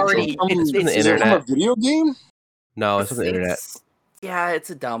 It was already it's from the Is it internet. from a video game? No, it's from the internet. It's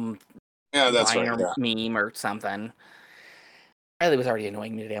a dumb that's right. meme or something. Riley was already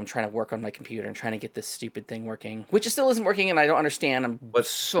annoying me today. I'm trying to work on my computer and trying to get this stupid thing working, which still isn't working, and I don't understand. I'm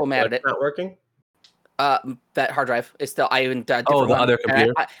so mad at it. Not working? That hard drive is still. I even the other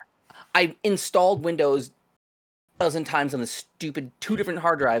computer. I installed Windows a dozen times on the stupid 2 different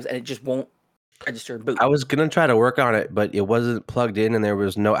hard drives, and it just won't register and boot. I was gonna try to work on it, but it wasn't plugged in, and there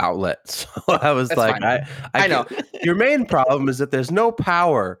was no outlet. So I was I know. Your main problem is that there's no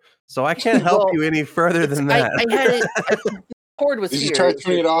power, so I can't help you any further than that. I had it. The cord was Did here. you try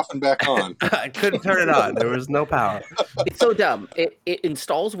turning it off and back on? I couldn't turn it on. There was no power. It's so dumb. It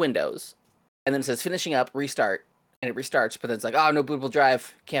installs Windows, and then it says finishing up, restart, and it restarts. But then it's like, oh, no bootable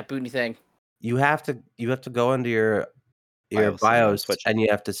drive, can't boot anything. You have to go into your BIOS and you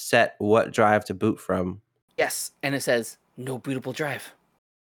have to set what drive to boot from. Yes, and it says no bootable drive.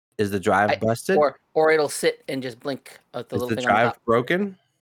 Is the drive busted? Or it'll sit and just blink at the little thing on the top. Is the drive broken?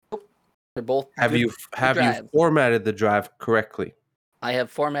 Nope. They're both. Have you formatted the drive correctly? I have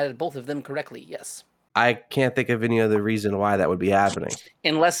formatted both of them correctly. Yes. I can't think of any other reason why that would be happening.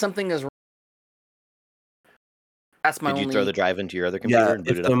 Unless something is. That's my only. Did you throw the drive into your other computer and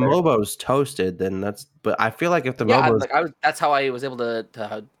boot it up? If the Mobo's toasted, then that's. But I feel like if the Mobo's, that's how I was able to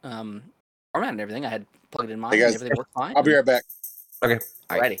format and everything. I had plugged in mine. Hey guys, and everything worked fine. I'll be right back. Okay.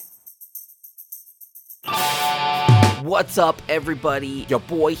 Alrighty. What's up, everybody? Your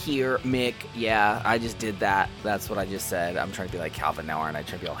boy here, Mick. Yeah, I just did that. That's what I just said. I'm trying to be like Calvin now, aren't I?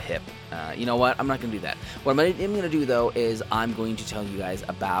 Trying to be all hip. You know what? I'm not going to do that. What I'm going to do, though, is I'm going to tell you guys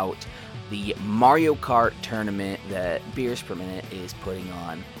about the Mario Kart tournament that Beers Per Minute is putting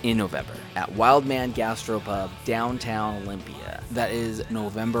on in November at Wildman Gastropub, downtown Olympia. That is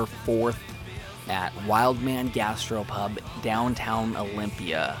November 4th at Wildman Gastropub, downtown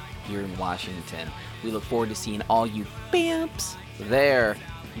Olympia here in Washington. We look forward to seeing all you bamps there.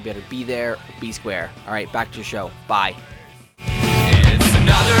 You better be there or be square. All right, back to your show. Bye. It's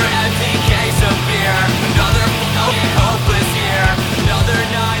another empty case of beer, another fucking hopeless year. Another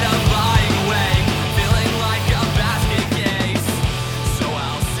night of lying awake, feeling like a basket case. So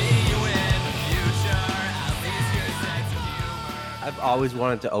I'll see you in the future. At least your sense of humor. I've always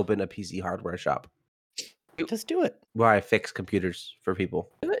wanted to open a PC hardware shop Just do it. where I fix computers for people.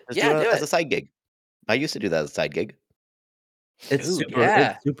 Just Yeah, do it do as it. a side gig. I used to do that as a side gig. It's Dude, super.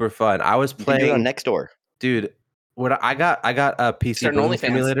 yeah. It's super fun. I was You can do it on playing, Nextdoor. dude. When I got a PC Start an building OnlyFans.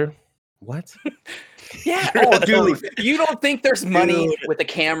 simulator. What? Yeah. You're Oh, the dude, you don't think there's money Dude. with the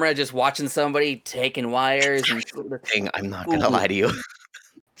camera just watching somebody taking wires and Thing, I'm not gonna lie to you.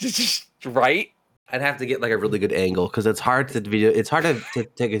 right? I'd have to get like a really good angle because it's hard to video. It's hard to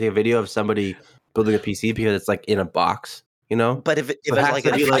take a video of somebody building a PC because it's like in a box, you know. But if So it's like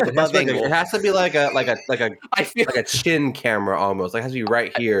a it above angle, has to be like a I feel like a chin camera almost. Like it has to be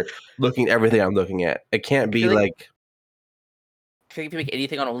right here, looking at everything I'm looking at. It can't be feel like- like I feel like if you make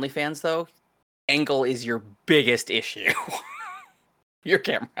anything on OnlyFans though, angle is your biggest issue. Your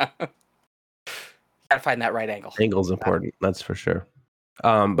camera. Gotta find that right angle. angle's important. That's for sure.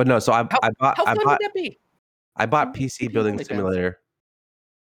 But no. So I bought How I fun bought would that be? I bought How PC would building OnlyFans? simulator,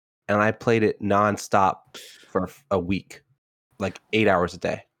 and I played it nonstop for a week, like 8 hours a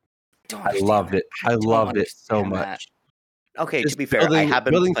day. Don't I understand loved that. it. I don't loved it so understand that. much. okay. Just To be fair, I have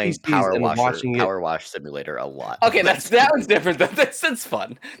been building playing PCs and watching it. Power Wash Simulator a lot. Okay, that one's different. That's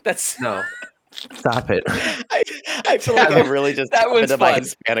fun. That's No, stop it. I feel like I really just that tapped one's into my fun.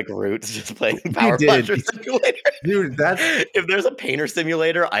 Hispanic roots just playing Power did. Washer Simulator. Dude, that's If there's a painter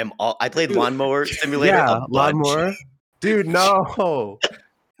simulator, I played Lawnmower Simulator. yeah, a bunch. lawnmower. Dude, no.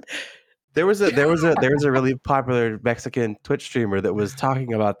 There was a really popular Mexican Twitch streamer that was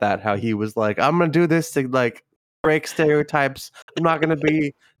talking about that, how he was like, I'm gonna do this to like break stereotypes. I'm not gonna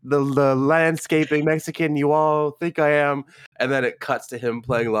be the landscaping Mexican you all think I am. And then it cuts to him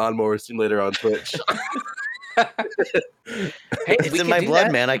playing Lawnmower Simulator on Twitch. Hey, It's in my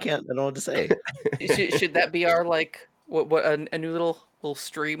blood, man. I don't know what to say. Should that be our like what a new little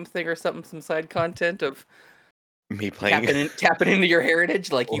stream thing or something? Some side content of Me playing. tapping into your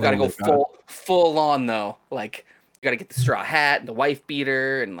heritage. Like you Oh got to my go God. full on though. Like you got to get the straw hat and the wife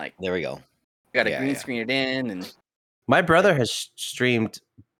beater and like There we go. you got to Yeah, green yeah. screen it in and My brother has streamed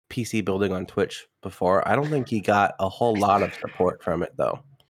PC building on Twitch before. I don't think he got a whole lot of support from it though.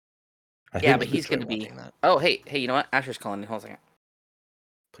 I yeah, think but he's gonna be. watching that. Oh hey, you know what? Asher's calling. Hold on a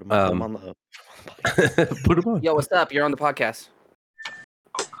Put him on the. put him on. Yo, what's up? You're on the podcast.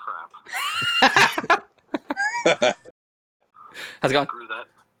 Oh crap! How's it going?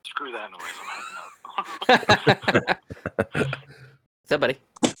 Screw that noise. I'm hanging up. What's up, buddy?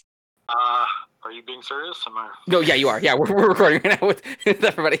 Are you being serious? Am I? No, yeah, you are. Yeah, we're recording right now with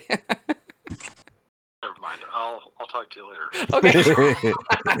everybody. Never mind. I'll talk to you later.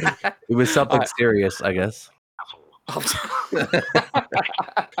 Okay. It was something Alright. serious, I guess. Asshole.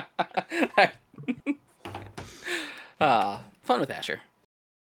 Fun with Asher,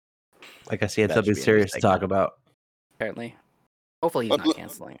 I guess he had That something should be a serious to mistake. talk about. apparently. Hopefully he's not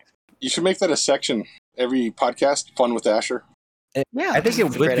canceling. You should make that a section every podcast. Fun with Asher. Yeah, I think it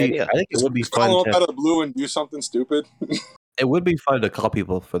that's a would great be. idea. I think it would be Just call him fun. up To, out of the blue and do something stupid. it would be fun to call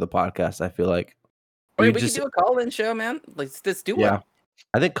people for the podcast. I feel like. I mean, You we just- could do a call-in show, man. Let's do yeah, one.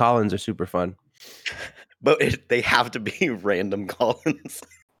 I think Collins are super fun. But they have to be random call-ins.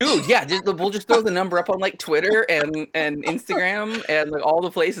 Dude, yeah, we'll just throw the number up on like Twitter and Instagram and like all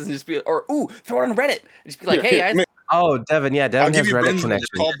the places and just be or throw it on Reddit. Just be like, hey guys, Mick, Oh, Devin, yeah, I'll Devin give has you Reddit Ben's number.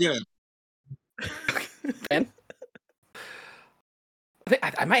 Just connection. call Ben. Ben.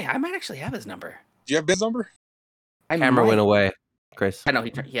 I might actually have his number. Do you have Ben's number? I Camera might. went away, Chris. I know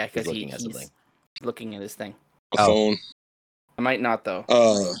because He's looking at he's something. looking at his thing. A Oh. phone. I might not though.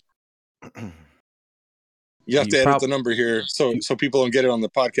 You have You to edit prob- the number here so people don't get it on the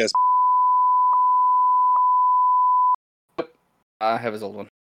podcast. I have his old one.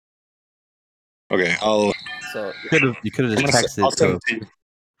 Okay, I'll. So You could have just texted. I'll send So. it to you.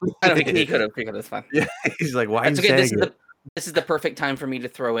 I don't think he could have. It's fine. Yeah, he's like, why are you That's okay. saying it? This is the perfect time for me to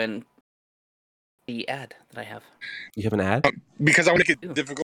throw in the ad that I have. You have an ad? Because I want to make it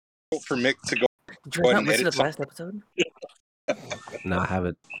difficult for Mick to go. Did you Go ahead not and listen to edit the last episode? No, I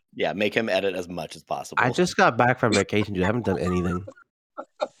haven't. Yeah, make him edit as much as possible. I just got back from vacation, dude. I haven't done anything.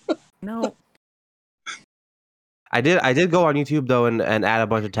 No. I did go on YouTube though and add a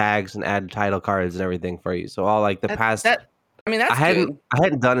bunch of tags and add title cards and everything for you. So all like the past That's I hadn't good. I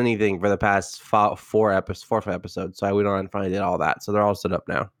hadn't done anything for the past four or five episodes. So I went on and finally did all that. So they're all set up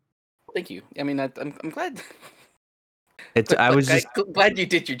now. Thank you. I mean, I'm glad. It's I was just glad you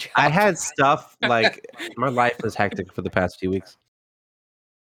did your job. I had stuff like my life was hectic for the past few weeks.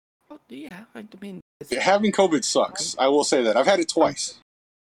 Yeah, I mean, Having COVID sucks. I will say that. I've had it twice.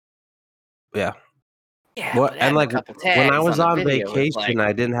 Yeah. Yeah, What but and having a like couple when I tags was on on a video is vacation, like,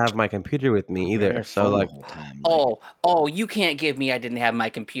 I didn't have my computer with me You're on either. your So phone the like, whole time. Like, oh, you can't give me I didn't have my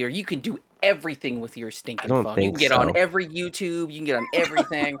computer. You can do everything with your stinking don't phone. You think can get so. on every YouTube. You can get on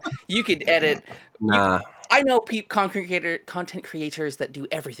everything. You could edit. nah. I know content creators that do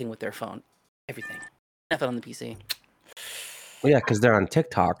everything with their phone. Everything. Nothing on the PC. Well, yeah, because they're on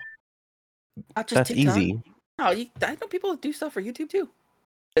TikTok. Not just That's TikTok. easy. No, I know people that do stuff for YouTube too.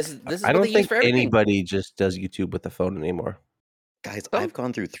 This is I what don't they use think for everything. anybody just does YouTube with a phone anymore. guys, Oh. I've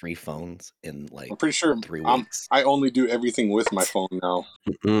gone through 3 phones in like I'm pretty sure 3 I'm, weeks. I only do everything with my phone now.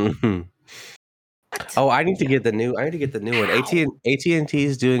 Mhm. Oh, I need to get the new. I need to get the new one. AT&T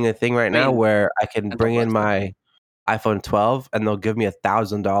is doing a thing right now mean, where I can mental bring in blood my iPhone 12 and they'll give me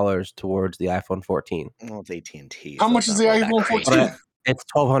 $1,000 towards the iPhone 14. Well, it's AT&T. How so much it's is not the really that iPhone crazy. 14? It's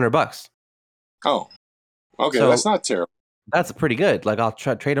 $1,200. Oh, okay, So- that's not terrible. That's pretty good. Like I'll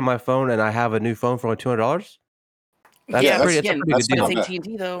trade in my phone and I have a new phone for only $200. That's yeah, pretty. but It's a again, pretty that's good deal. not it's bad.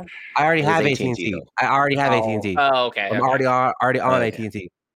 AT&T though. I already It is have AT&T AT&T. though. I already have AT&T. Oh, okay. I'm okay. already on Okay. AT&T.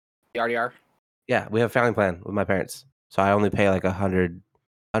 You already are. Yeah, we have a family plan with my parents, so I only pay like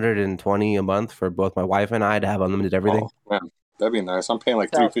 120 a month for both my wife and I to have unlimited everything. Oh, man, that'd be nice. I'm paying like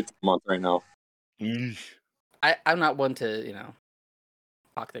So- $350 a month right now. I'm not one to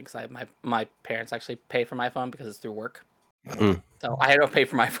talk things. My parents actually pay for my phone because it's through work. Mm. So I don't pay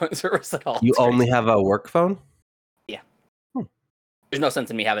for my phone service at all. You It's only crazy. have a work phone? There's no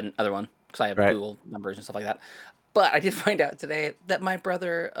sense in me having another one because I have Right. Google numbers and stuff like that. But I did find out today that my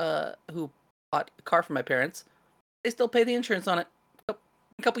brother, who bought a car for my parents, they still pay the insurance on it. A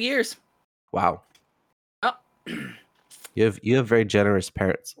couple years. Wow. Oh. You have very generous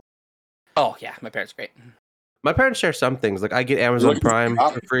parents. Oh yeah, my parents are great. My parents share some things. Like I get Amazon Looking to Prime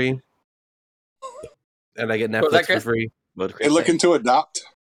adopt? for free, and I get What was that, Netflix for Chris? free. What They looking to adopt?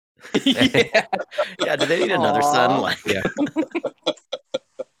 yeah. Yeah, do they need another Aw. son? Like, Yeah.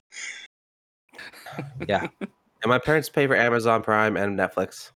 Yeah. And my parents pay for Amazon Prime and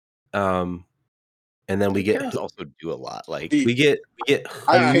Netflix. And then we get parents also do a lot. Like, we get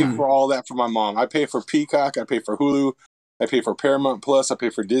I pay Hulu. for all that for my mom. I pay for Peacock. I pay for Hulu. I pay for Paramount Plus. I pay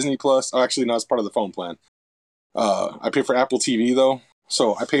for Disney Plus. Oh, actually, no, it's part of the phone plan. I pay for Apple TV though,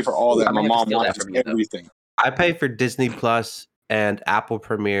 so I pay for all that. I My might have to mom steal that watches from you, though. everything. I pay for Disney Plus and Apple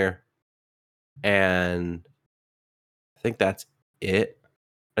Premiere, and I think that's it.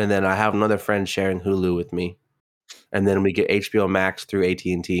 And then I have another friend sharing Hulu with me, and then we get HBO Max through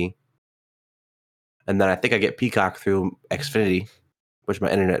AT&T, and then I think I get Peacock through Xfinity, which is my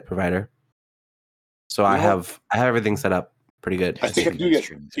internet provider. So I No. have everything set up pretty good. I think I do get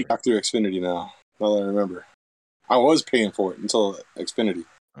Peacock through Xfinity now. Now that I remember, I was paying for it until Xfinity.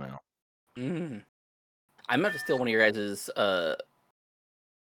 well, Mm. I might have to steal one of your guys'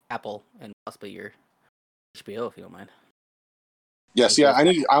 Apple and possibly your HBO if you don't mind. Yes, yeah.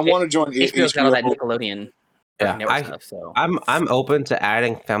 I want to join HBO's got all that HBO. Nickelodeon Yeah, network stuff. So I'm open to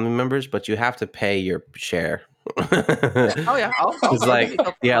adding family members, but you have to pay your share. oh yeah, It's like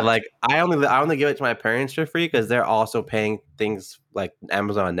like I only give it to my parents for free because they're also paying things like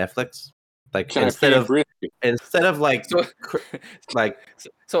Amazon and Netflix. Like Can instead I pay of for it? like So, like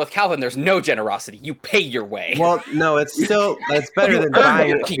so with Calvin, there's no generosity. You pay your way. well, no, it's better than earn buying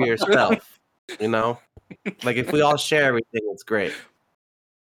your it for keep. yourself. You know, like if we all share everything, it's great.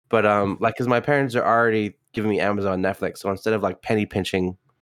 But like, because my parents are already giving me Amazon, Netflix, so instead of like penny pinching,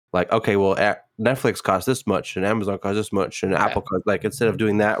 like okay, well, Netflix costs this much, and Amazon costs this much, and Apple costs like instead of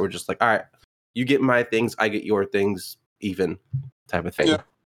doing that, we're just like, all right, you get my things, I get your things, even type of thing. Yeah.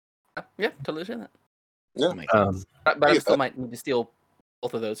 Yeah, totally understand that. Yeah. But I Yeah. still might need to steal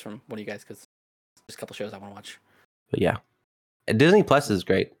both of those from one of you guys because there's a couple shows I want to watch. But yeah, and Disney Plus is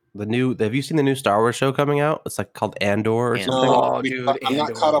great. Have you seen the new Star Wars show coming out? It's like called Andor or Andor. something. Oh, dude, I'm not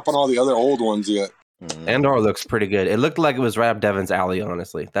Andor. caught up on all the other old ones yet. Andor looks pretty good. It looked like it was right up Devin's alley,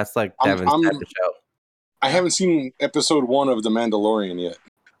 honestly. That's like Devin's type of show. I haven't seen episode 1 of The Mandalorian yet.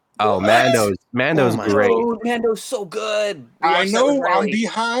 Oh, What? Mando's Oh my great. Dude, Mando's so good. We I watched that with know I'm Riley.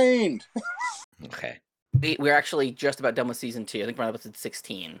 behind. Okay. We're actually just about done with season 2. I think we're on episode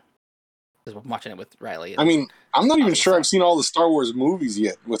 16. Because we're watching it with Riley. I mean, I'm not even sure I've seen all the Star Wars movies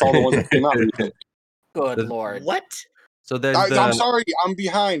yet with all the ones that came out recently. Good The- lord. What? So there's I'm sorry, I'm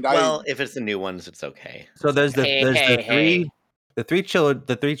behind. Well, if it's the new ones, it's okay. there's the Hey. three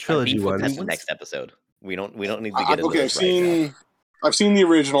trilogy beef with ones. That's that the next episode. We don't need to get into okay, those I've seen the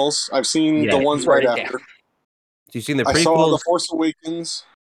originals. I've seen Yeah. the ones Write right it after. down. You seen the I saw prequels? The Force Awakens.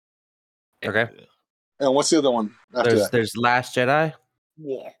 Okay. And what's the other one after that? There's Last Jedi.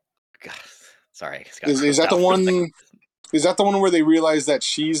 Yeah. God, Sorry, I just got Is that grossed the out for a one? second. Is that the one where they realize that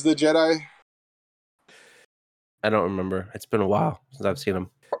she's the Jedi? I don't remember. It's been a while since I've seen them.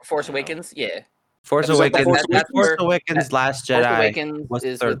 Force I don't know. Awakens, yeah. Force Is that the Awakens. Force Force where- Awakens. Last Force Jedi. Awakens What's the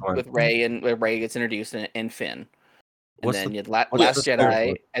is third one? with Rey, and where Rey gets introduced, and Finn. And What's then the- you had what's Last the third Jedi,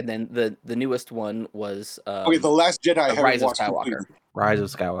 one? and then the newest one was Okay, The Last Jedi I haven't Rise of watched Skywalker. completely. Rise of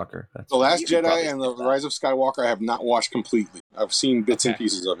Skywalker. That's The Last You could probably Jedi and the skip that. Rise of Skywalker I have not watched completely. I've seen bits and Okay.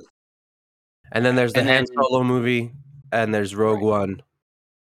 pieces of it. And then there's the And Han then- Solo movie, and there's Rogue One.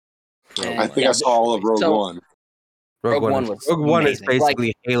 And- I think yeah, I saw all of Rogue so- One. Rogue One is, was Rogue One is amazing. Like-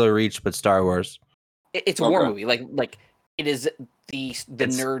 basically Halo Reach but Star Wars. It's a war Okay. movie. Like it is the It's-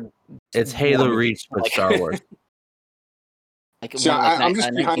 nerd. It's Halo war movie. Reach but Like- Star Wars. Like See, one, like, I'm just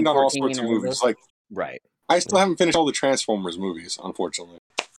behind on all 1914 sorts of or one movies. those. Like, Right. I still haven't finished all the Transformers movies, unfortunately.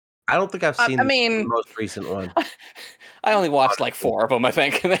 I don't think I've I seen the mean- most recent one. I only watched like 4 of them, I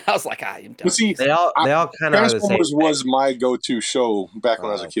think, and then I was like, I'm done. But see, They all kind of are the same. Transformers was my go-to show back when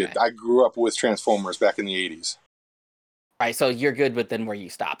I was a kid. Okay. I grew up with Transformers back in the 80s. All right, so you're good with then where you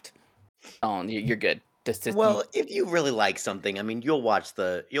stopped. Oh, you're good. Just Well, if you really like something, I mean, you'll watch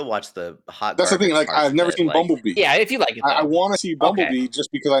the hot. That's the thing. garbage Like, parts I've of never it, seen like- Bumblebee. yeah, if you like it, I though. want to see Bumblebee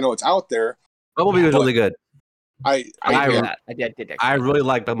just because I know it's out there. Bumblebee was But- really good. I I- did that. I did. Actually. I really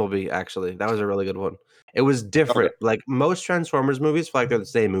liked Bumblebee, actually. That was a really good one. It was different. Like, most Transformers movies feel like they're the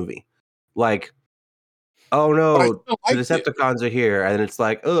same movie. Like, oh But I no, still the liked it. Decepticons are here. And it's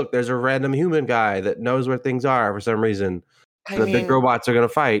like, oh, look, there's a random human guy that knows where things are for some reason. I The mean, big robots are going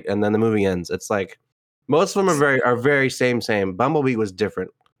to fight. And then the movie ends. It's like, most of them are very same. Bumblebee was different.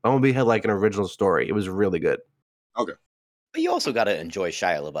 Bumblebee had like an original story. It was really good. But you also got to enjoy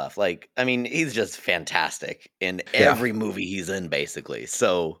Shia LaBeouf. Like, I mean, he's just fantastic in Yeah. every movie he's in, basically.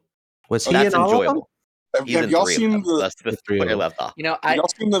 So Was he that's in all of them? enjoyable. Have He's in y'all 3 seen of them. the That's the three of where I them. left off. You know, Have y'all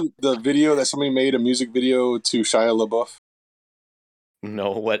seen the video that somebody made, a music video to Shia LaBeouf?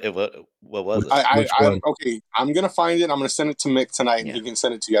 No, what was it? I Which one? okay, I'm gonna find it. I'm gonna send it to Mick tonight, and Yeah. he can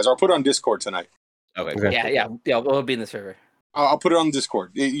send it to you guys. Or I'll put it on Discord tonight. Okay, Okay. yeah, it'll be in the server. I'll put it on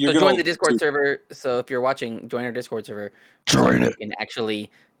Discord. You're So gonna join the Discord server. So if you're watching, join our Discord server. Join so it. You can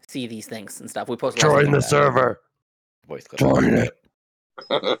actually see these things and stuff. We post. lots of Join the things. server. Voice clip. Join it.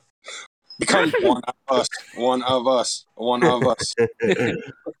 become one of us. One of us. One of us.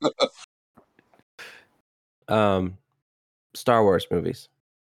 Star Wars movies.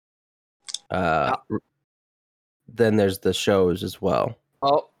 Then there's the shows as well.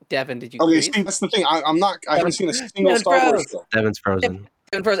 Oh, Devin, did you? Okay, freeze? see, that's the thing. I haven't seen a single Devin Star Wars froze. show. Devin's frozen.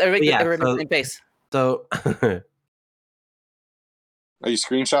 Devin froze. Everybody, Yeah, everybody so- at the same pace. So Are you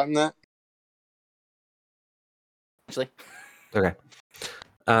screenshotting that? Actually, okay.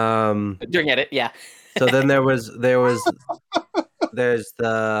 during edit, yeah. So then there's the It's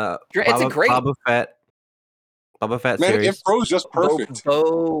a great- Boba Fett Man, series. it froze just perfect.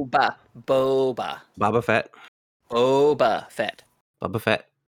 Boba Boba Fett. Fett.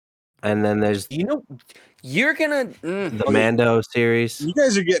 And then there's You know, you're gonna. the Mando series. You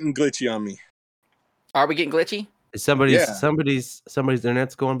guys are getting glitchy on me. Are we getting glitchy? Is somebody's Yeah. somebody's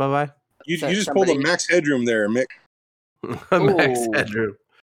internet's going bye You So just pulled a somebody- max headroom there, Mick. bye. Max Ooh. Headroom.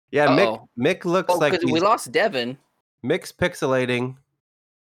 Yeah, Uh-oh. Mick looks Oh, like because we he's, lost Devin. Mick's pixelating.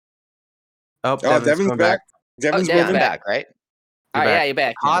 Oh, Oh, Devin's coming back. Devin's Devin I'm moving. back, right? All right, back. yeah, you're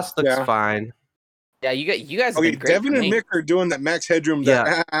back. Haas looks Yeah. fine. Yeah, you guys. Okay, did great Devin for and me. Mick are doing that max headroom.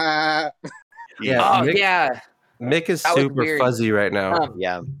 Yeah. That, Yeah, Oh Mick, yeah. Mick is That was super weird. fuzzy right now.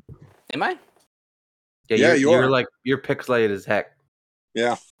 Yeah. Am I? Yeah, you you're are. like you're pixelated as heck.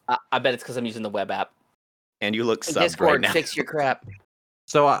 I bet it's because I'm using the web app. And you look Hey, subbed right Discord, now. fix your crap.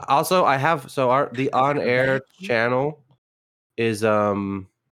 So I have the on air channel is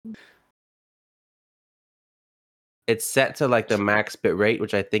it's set to like the max bit rate,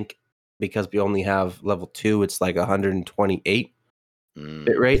 which I think because we only have level 2, it's like 128 Mm.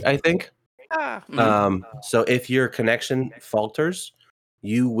 bit rate, I think. Mhm. So if your connection falters,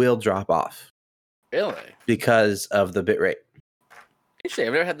 you will drop off Really? because of the bit rate. Interesting.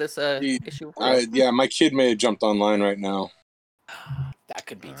 I've never had this issue before. yeah, my kid may have jumped online right now. That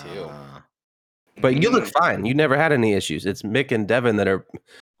could be too. But you look Mm. fine. You never had any issues. It's Mick and Devin that are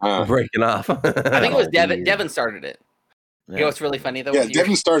breaking off. I think it was Oh, Devin. weird. Devin started it. You know what's really funny though? Yeah, with your,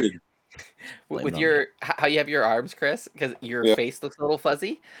 Devin started. with Blame it on your how you have your arms, Chris, because your Yeah. face looks a little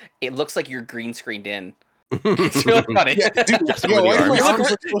fuzzy. It looks like you're green screened in. It's really funny. Yeah, dude. Just Yeah, with why the do my arms. arms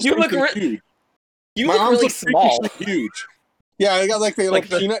look so You look freaking re- huge? You My look arms really look small. freakishly huge. Yeah, I got like the Like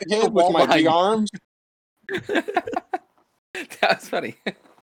the- peanut the head with wall my big behind you. arms. That was funny.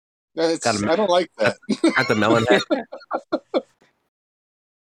 That's, I don't like that. Got the melon head.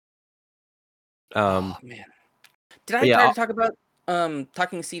 Um, Oh man, did I but yeah, try I'll- to talk about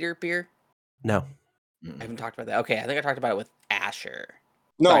Talking Cedar beer? no. I haven't talked about that. Okay, I think I talked about it with Asher.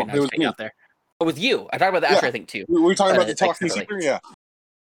 No, Sorry, it not to was take you me. out there. Oh, with you. I talked about the Asher, Yeah. I think too. We were talking about the Like, Talking separately. Secret. Yeah.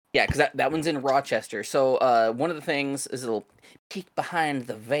 Yeah, because that one's in Rochester. So one of the things is a little peek behind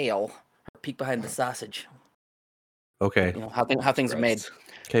the veil, or peek behind the sausage. Okay. You know how things are made. Gross.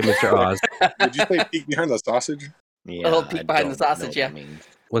 Okay, Mr. Oz. Did you say peek behind the sausage? Yeah, little peek I behind the don't know sausage, what yeah. that means.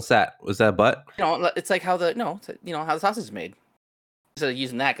 What's that? Was that butt? You know, it's like how how the sausage is made. Instead of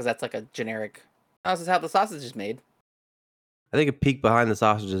using that because that's like a generic. Oh, this is how the sausage is made. I think a peek behind the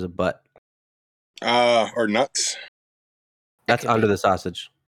sausage is a butt. Or nuts. That's could under be. the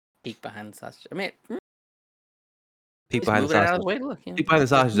sausage. Peek behind the sausage. I mean, Peek just behind the moving it out of sausage. the way to look. You know? Peek behind the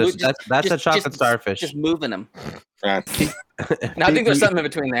sausage. That's a chocolate starfish. Just moving them. Yeah. Now I think there's something in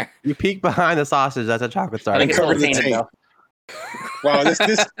between there. You peek behind the sausage. That's a chocolate I think starfish. it's a Cover little the tainted taint. though. Wow, this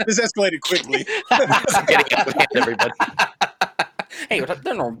escalated quickly. It's getting out of hand, everybody. Hey,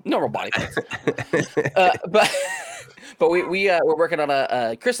 they're normal body parts. But we're working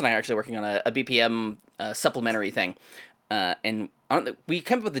on Chris and I are actually working on a BPM supplementary thing, and we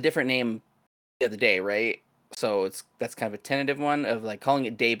came up with a different name the other day, right? So that's kind of a tentative one of like calling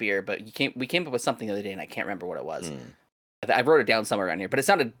it day beer, but we came up with something the other day and I can't remember what it was. I wrote it down somewhere around here, but it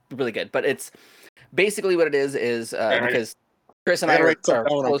sounded really good. But it's basically what it is because Chris and I are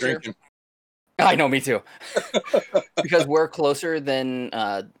closer. I know, me too. Because we're closer than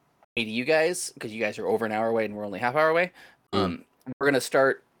me to you guys, because you guys are over an hour away and we're only half hour away. We're gonna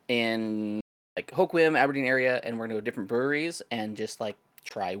start in like Hoquiam, Aberdeen area, and we're gonna go to different breweries and just like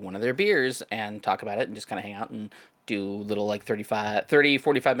try one of their beers and talk about it and just kind of hang out and do little like 30,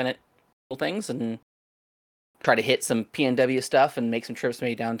 45 minute little things and try to hit some PNW stuff and make some trips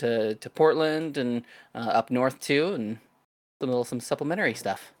maybe down to Portland and up north too and some supplementary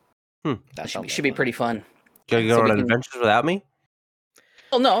stuff. That should be pretty fun. Gonna go on adventures without me?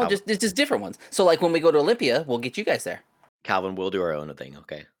 Well, no, just different ones. So like when we go to Olympia, we'll get you guys there. Calvin, we'll do our own thing,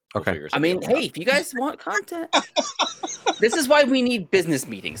 okay? Okay. I mean, hey, if you guys want content, this is why we need business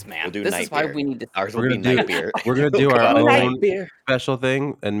meetings, man. We'll do this night is why beer. we need to. Ours We're will be gonna do- night beer. We're gonna do our Night own beer. special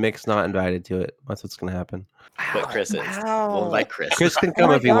thing, and Mick's not invited to it. That's what's gonna happen. But Chris is. We'll invite Chris. Chris can come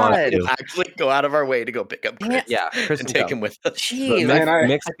my if he wants God. to. We'll actually go out of our way to go pick up Chris. Yeah, Chris and can take come. him with us. But Jeez, Man,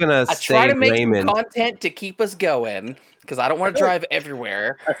 Mick's gonna I try to save make Raymond. some content to keep us going because I don't want to drive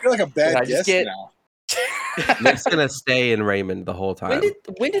everywhere. I feel like a bad I just guest get- now. Mick's gonna stay in Raymond the whole time.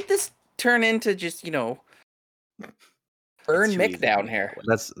 When did this turn into just burn It's Mick easy. down here?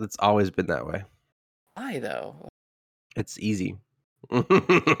 That's always been that way. Why though? It's easy. We'll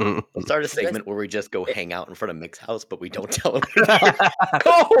start a segment where we just go hang out in front of Mick's house, but we don't tell him.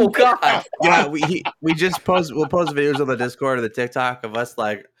 Oh God! Yeah, we just we'll post videos on the Discord or the TikTok of us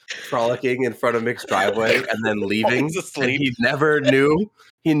like frolicking in front of Mick's driveway and then leaving. Always And asleep. he never knew.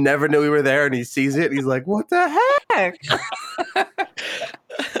 He never knew we were there, and he sees it. And he's like, "What the heck?" I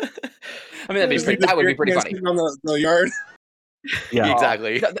mean, that would be pretty funny. On the yard. Yeah,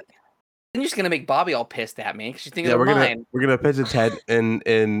 Exactly. Then you're just gonna make Bobby all pissed at me because she's thinking yeah. of We're mine. gonna pitch a tent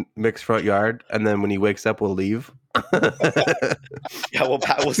in Mick's front yard, and then when he wakes up, we'll leave. Yeah, we'll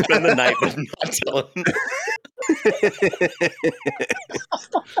spend the night but not tell him.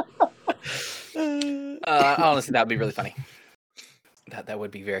 Honestly, that would be really funny. That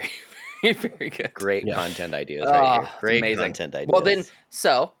would be very, very good. Great Yeah. content ideas right here. it's Great amazing. content ideas. Well, then,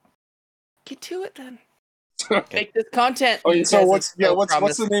 get to it then. Make this content. Okay, you so guys what's have what's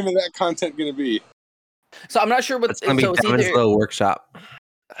promised. the name of that content gonna be? So I'm not sure what. It's gonna be so it's Devin's either. little workshop.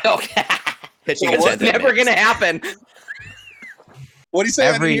 Okay. Pitching It's a tent. never gonna happen. What do you say?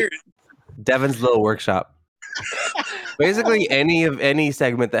 I didn't Every- hear it. Devin's little workshop. Basically, any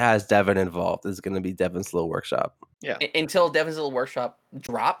segment that has Devin involved is going to be Devin's little workshop. Until Devin's Little Workshop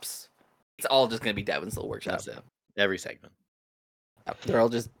drops, it's all just gonna be Devin's Little Workshop. That's it. Every segment. They're all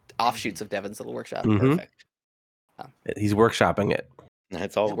just offshoots of Devin's Little Workshop. Mhm. Perfect. He's workshopping it.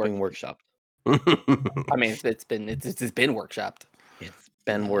 It's all It's being workshopped. I mean, it's been workshopped. It's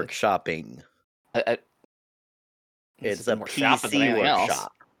been workshopping. It's a been workshopped than PC anything else.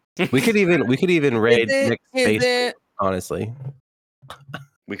 workshop. we could even raid Is it? Nick's Is basement. it? Honestly,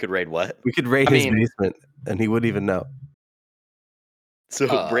 We could raid what? we could raid I his mean- basement, and he wouldn't even know.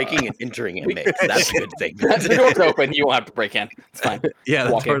 So breaking and entering it makes that's a good thing. The door's open. You won't have to break in. It's fine. Yeah,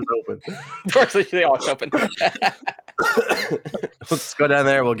 the Walk in. door's open. Doors usually always open. Let's go down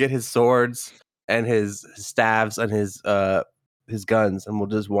there. We'll get his swords and his staves and his guns, and we'll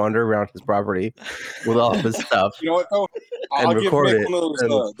just wander around his property with all of his stuff, You know what though? And I'll give record Nick it, one of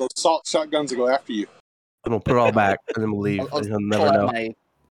and- those salt shotguns to go after you. and we'll put it all back, and then we'll leave, I'll and he'll pull never out know. my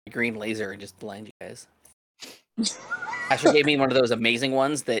green laser and just blind you guys. Asher gave me one of those amazing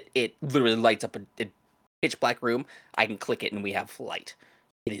ones that it literally lights up a pitch black room. I can click it and we have light.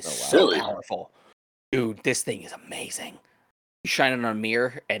 It is so Really? powerful. Dude, this thing is amazing. You shine it on a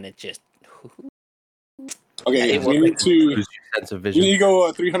mirror and it just... Okay, it we will- need to Lose your sense of we vision. need to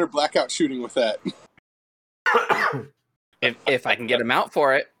go 300 blackout shooting with that. If I can get them out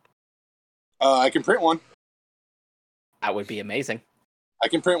for it, I can print one. that would be amazing. I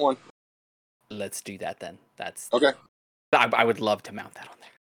can print one. Let's do that then. That's Okay. I would love to mount that on there.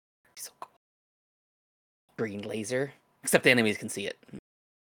 So cool. Green laser. Except the enemies can see it.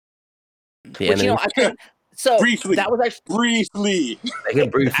 The Which, you know, enemy- I think so. Briefly. That was actually Briefly. I can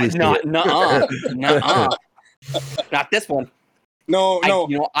briefly see not it. nuh-uh. Not this one. No. You know,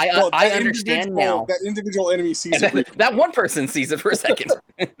 Well, I that understand individual- now. That individual enemy sees it briefly. That one person sees it for a second.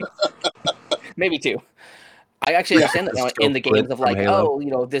 Maybe two. I actually Yeah. understand that now It's in the still games Flint of from like, Halo. oh,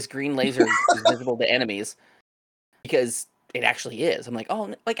 you know, this green laser is visible to enemies because it actually is. I'm like,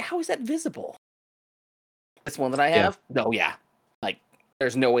 oh, like how is that visible? This one that I have? No, yeah. Like,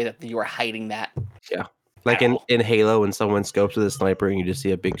 there's no way that you are hiding that. Like Ow. in Halo, when someone scopes with a sniper and you just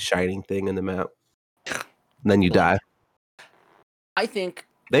see a big shining thing in the map, and then you die. I think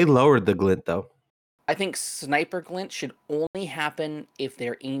They lowered the glint though. sniper glint should only happen if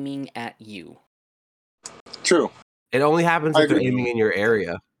they're aiming at you. True. It only happens I if they're agree. aiming in your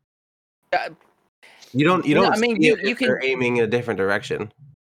area. Uh, You don't. You no, don't. I mean, see you- it you if they're can- aiming in a different direction.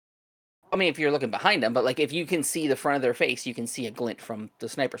 I mean, if you're looking behind them, but like if you can see the front of their face, you can see a glint from the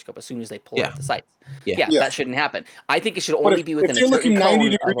sniper scope as soon as they pull Yeah. out the sights. Yeah. Yeah. That shouldn't happen. I think it should But only if- be if within a you're certain looking 90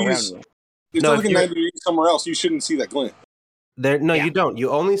 cone of around degrees- you. If No, you're if looking you're- 90 degrees somewhere else, you shouldn't see that glint. No, Yeah. you don't. You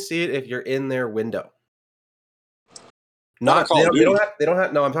only see it if you're in their window. Not Not Call they of don't, they don't Duty. have. They don't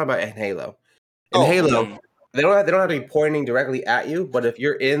have. No, I'm talking about in Halo. In Oh, Halo, mm. they don't have. They don't have to be pointing directly at you. But if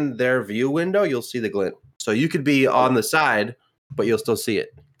you're in their view window, you'll see the glint. So you could be on the side, but you'll still see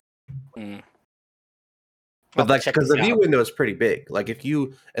it. Mm. But I'll like, check because this the view out. window is pretty big. Like if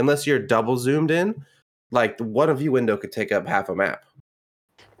you, unless you're double zoomed in, like the one view window could take up half a map.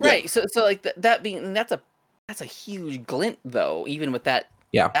 Right. So like that being that's a huge glint though, even with that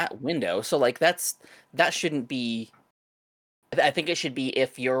that window. So like that shouldn't be. I think it should be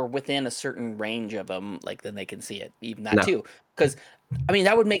if you're within a certain range of them, like then they can see it. Even that No. too, because I mean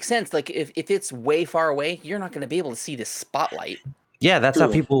that would make sense. Like if it's way far away, you're not going to be able to see this spotlight. Yeah, that's how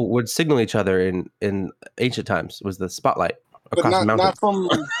True. people would signal each other in ancient times. Was the spotlight But across the mountain not from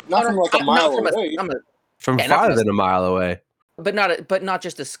like a Not mile from away. from yeah, not farther from a- than a mile away? but not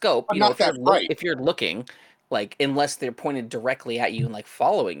just a scope. But You know, not that bright. if you're looking, like unless they're pointed directly at you and like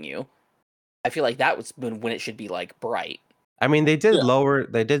following you, I feel like that was when it should be like bright. I mean, they did Yeah. lower.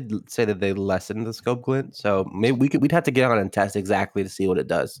 They did say that they lessened the scope glint, so maybe we'd have to get on and test exactly to see what it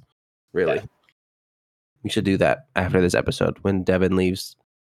does. Really, Yeah. we should do that after this episode when Devin leaves.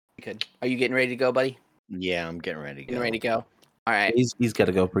 You could. Are you getting ready to go, buddy? Yeah, I'm getting ready to go. Getting ready to go. All right. He's got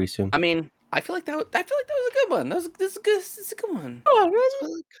to go pretty soon. I mean, I feel like that was a good one. This is good. This is a good one. Oh, that was a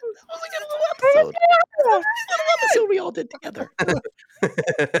good little episode. Little episode we all did together.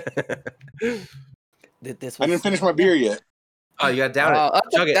 This I was. didn't finish my beer yet. Oh, you got down it.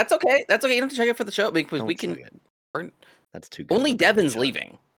 Chug it. That's okay. That's okay. You don't have to chug it for the show because Don't we can. chug it. we're- That's too good. Only for me to Devin's chug.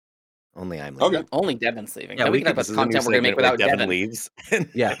 leaving. Only I'm leaving. Okay. Only Devin's leaving. Yeah, Then we we can could- talk about the content we're gonna make without Devin. leaves.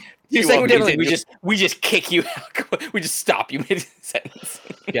 Yeah, You're You saying want we're me Devin, to we just kick you out. We just stop you mid sentence.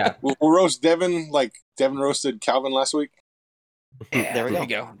 yeah. We'll roast Devin like Devin roasted Calvin last week. Yeah, There we go. you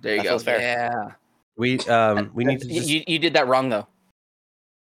go. There you That go. feels fair. Yeah. We need to just You did that wrong though,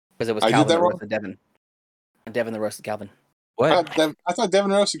 because it was I did Calvin that that wrong? roasted Devin. Devin that roasted Calvin. what? I thought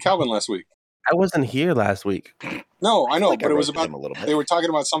Devin roasted Calvin last week. I wasn't here last week. No, I know, Like I but it was roasted about him a little bit. they were talking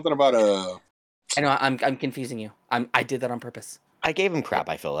about something about I know I'm confusing you. I did that on purpose. I gave him crap.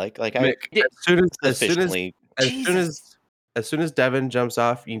 I feel like I Mick, did- as efficiently. as soon as Devin jumps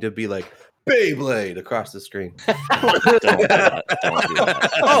off, you need to be like Beyblade across the screen. Don't do that. Don't do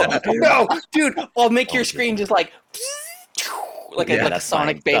that. Oh no, dude! I'll make your Don't do screen just like like Yeah, a That's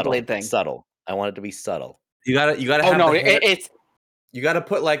Sonic fine. Beyblade thing. Subtle. I want it to be subtle. You gotta Oh have no, the hand, it's you gotta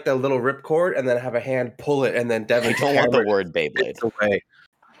put like the little ripcord and then have a hand pull it and then Devin I don't want the hammer word Beyblade. it away.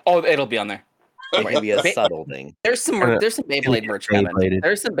 it'll be on there. It can be a Ba- subtle thing. There's some Beyblade merch coming. Beybladed.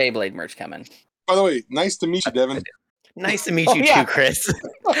 There's some Beyblade merch coming. by the way, nice to meet you, Devin. Nice to meet Oh, you yeah. too, Chris.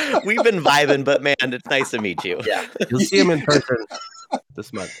 We've been vibing, but man, it's nice to meet you. Yeah, you'll see him in person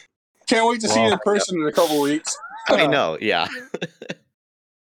this month. Can't wait to see you Wow. in person in a couple weeks. I know. Yeah.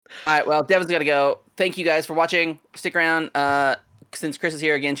 All right, well, Devin's got to go. Thank you guys for watching. Stick around. Since Chris is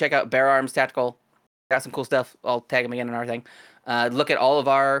here again, check out Bear Arms Tactical. Got some cool stuff. I'll tag him again in our thing. Look at all of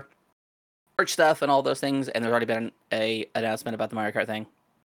our merch stuff and all those things, and there's already been a announcement about the Mario Kart thing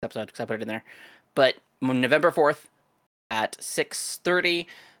episode because I put it in there. But November 4th at 6:30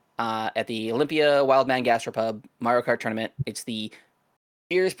 at the Olympia Wildman Gastropub Mario Kart tournament. It's the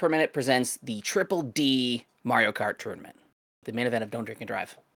Beers Per Minute presents the Triple D Mario Kart tournament. The main event of Don't Drink and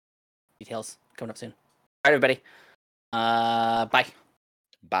Drive. Details coming up soon. All right, everybody. Bye.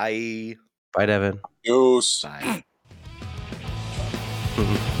 Bye. Bye, Devin. Deuce. Bye.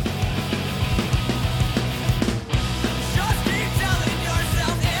 Just keep telling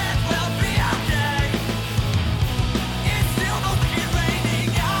yourself it will be okay. It's still mostly raining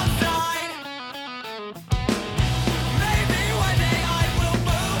outside. Maybe one day I will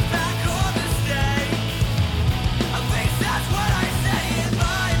move back home to stay. At least that's what I say in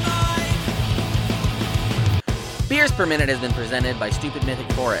my mind. Beers Per Minute has been presented by Stupid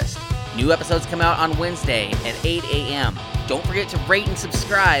Mythic Forest. New episodes come out on Wednesday at 8 a.m. Don't forget to rate and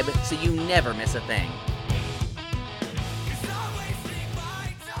subscribe so you never miss a thing. 'Cause I'm wasting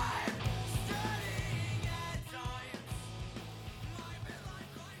my time studying at times. My midlife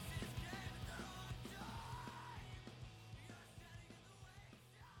crisis can die.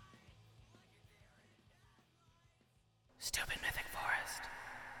 Stupid Mythic Forest.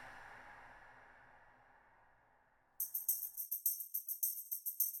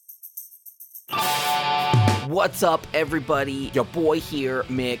 What's up, everybody? Your boy here,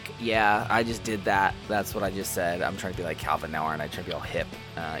 Mick. Yeah, I just did that. That's what I just said. I'm trying to be like Calvin now, aren't I? Trying to be all hip.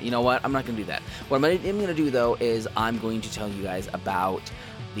 You know what? I'm not going to do that. What I'm going to do, though, is I'm going to tell you guys about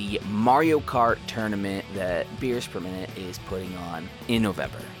the Mario Kart tournament that Beers Per Minute is putting on in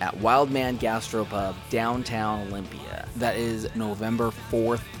November at Wildman Gastropub, downtown Olympia. That is November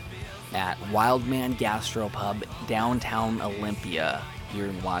 4th at Wildman Gastropub, downtown Olympia here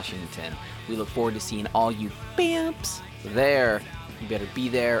in Washington. We look forward to seeing all you bamps there. You better be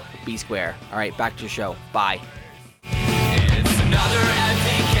there, be square. All right, back to your show. Bye. It's another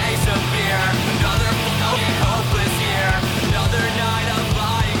empty case of beer.